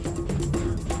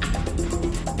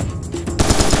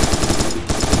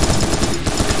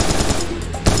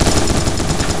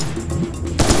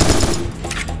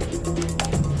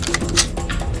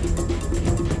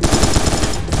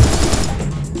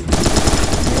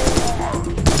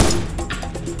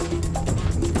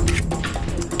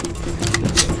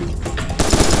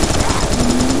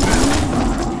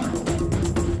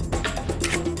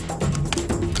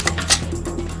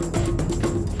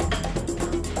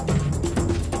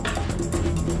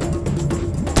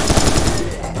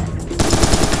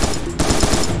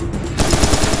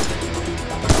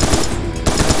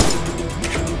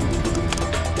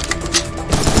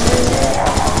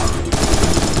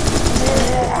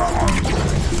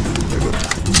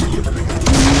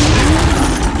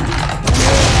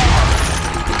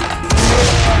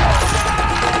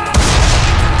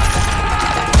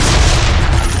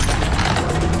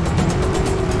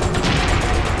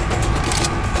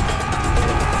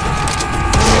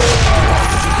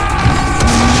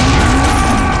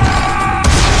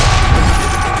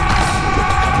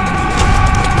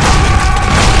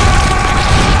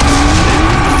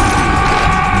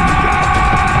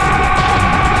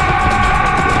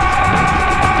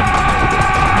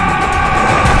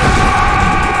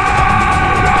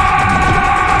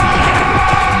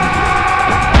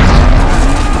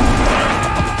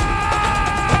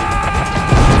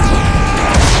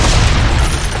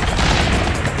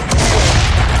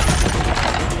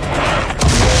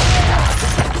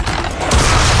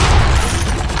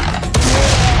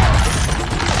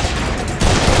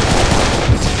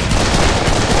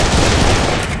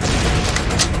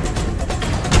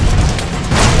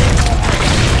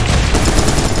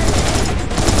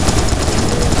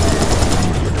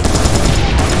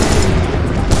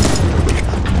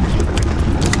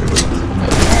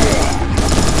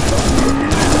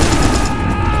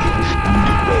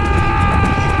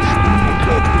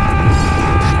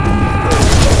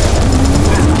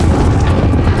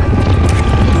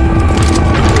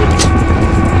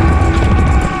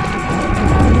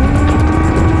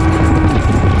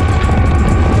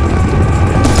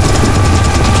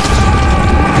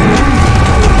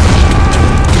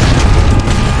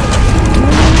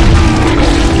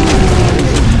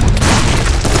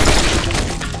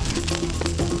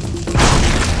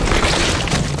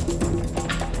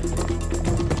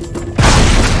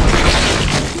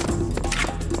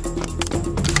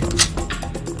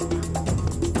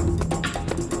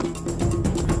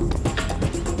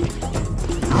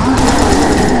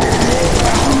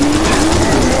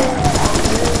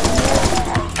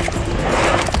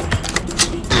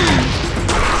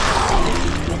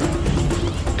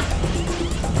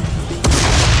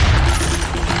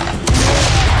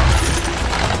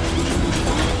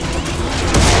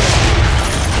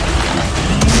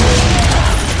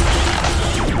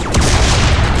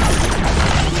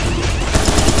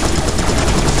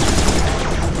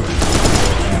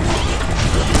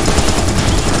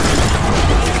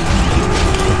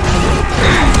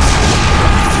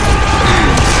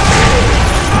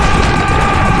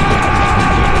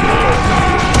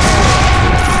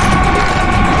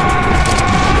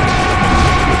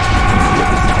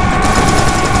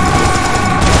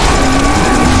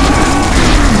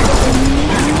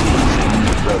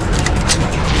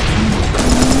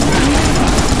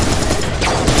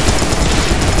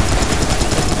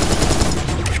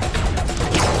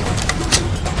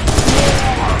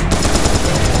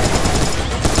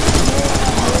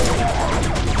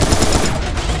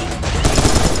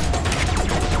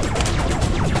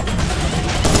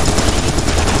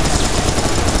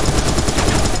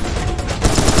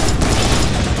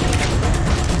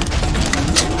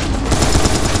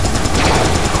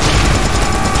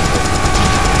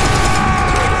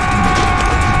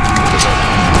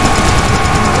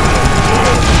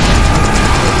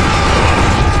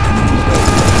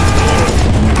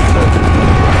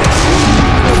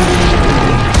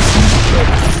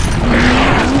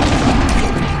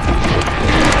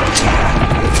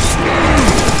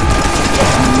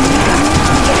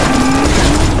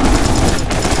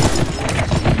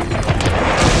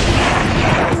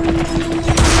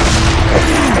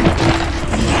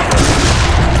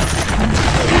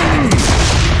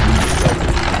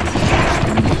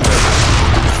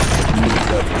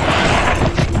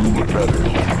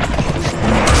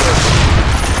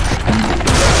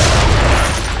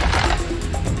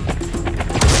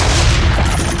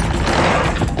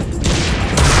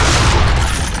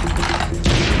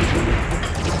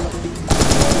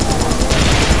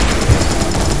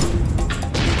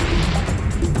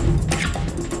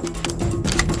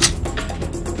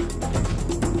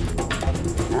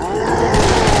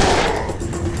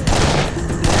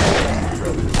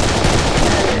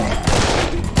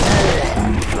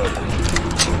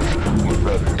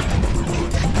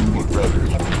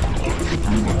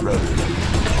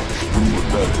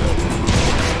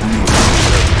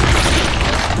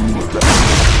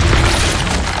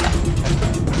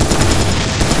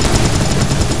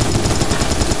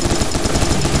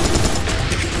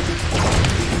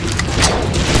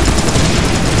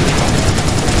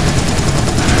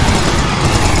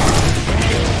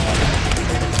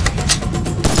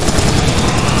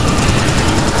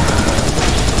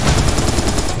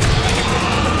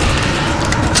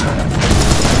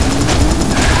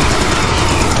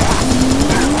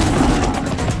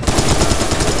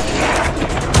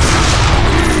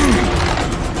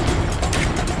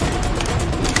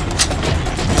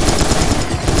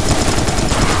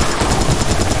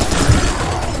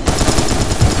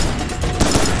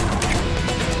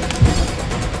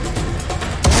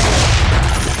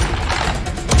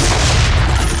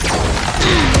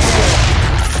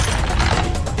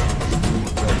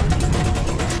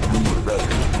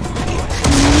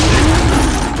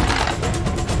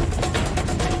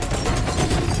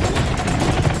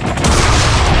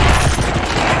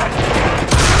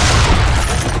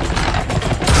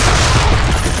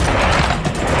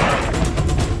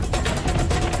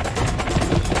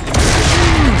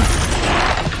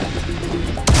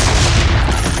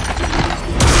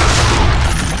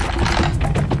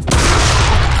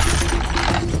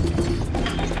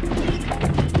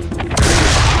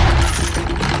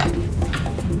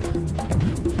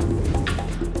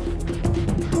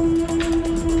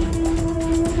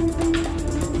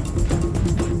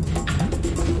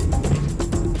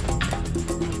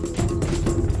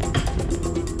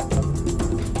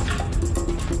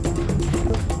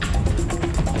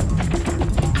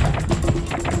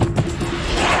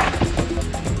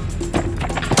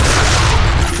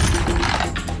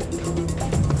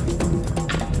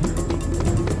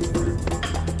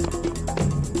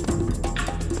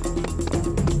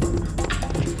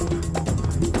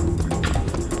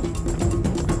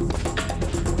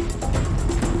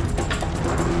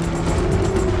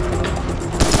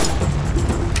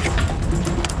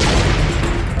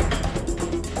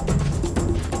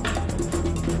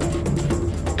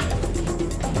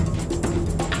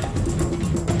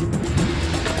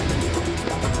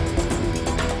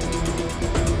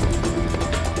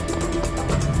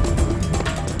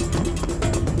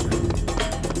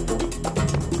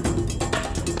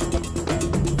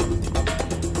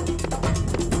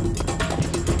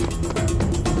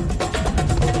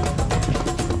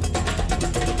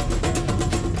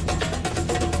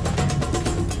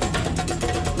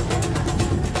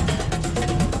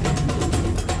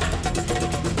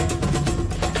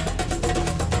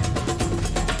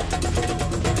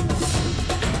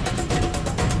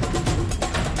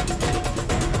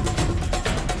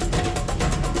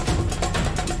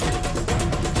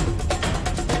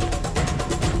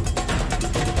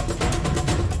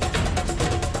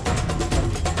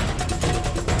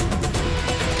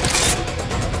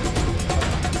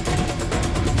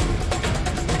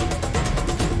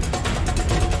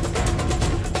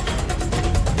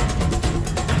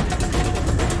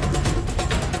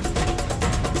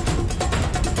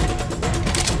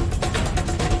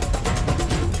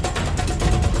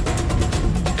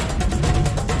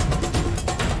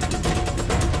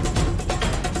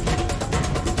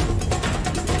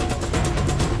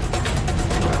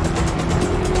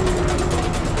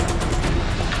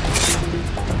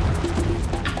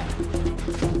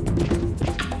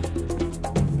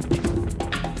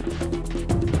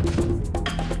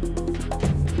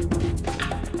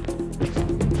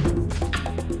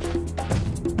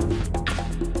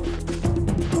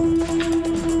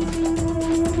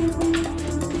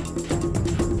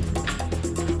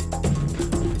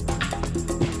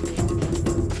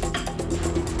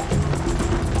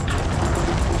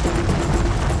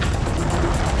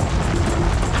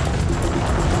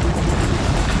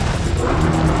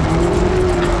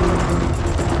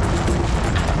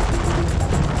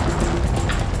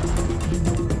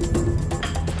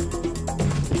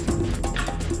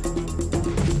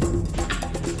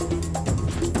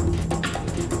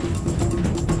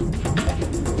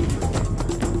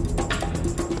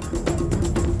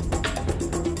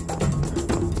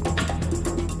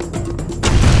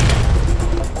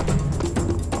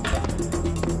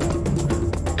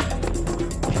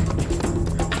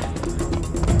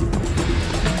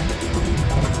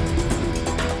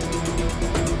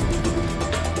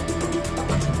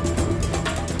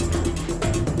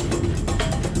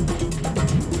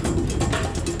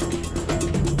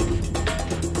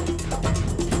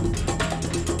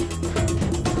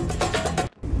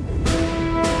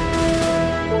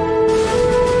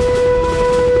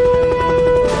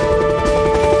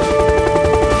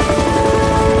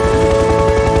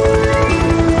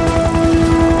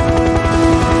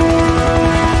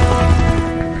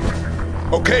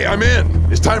 I'm in.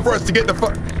 It's time for us to get to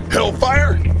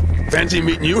Hellfire. Fancy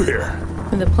meeting you here.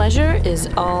 The pleasure is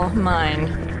all mine.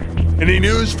 Any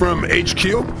news from HQ?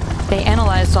 They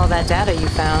analyzed all that data you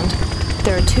found.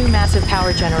 There are 2 massive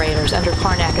power generators under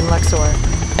Karnak and Luxor.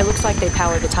 It looks like they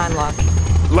power the time lock.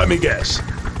 Let me guess.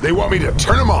 They want me to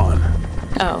turn them on.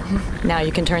 Oh, now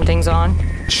you can turn things on?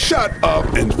 Shut up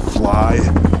and fly.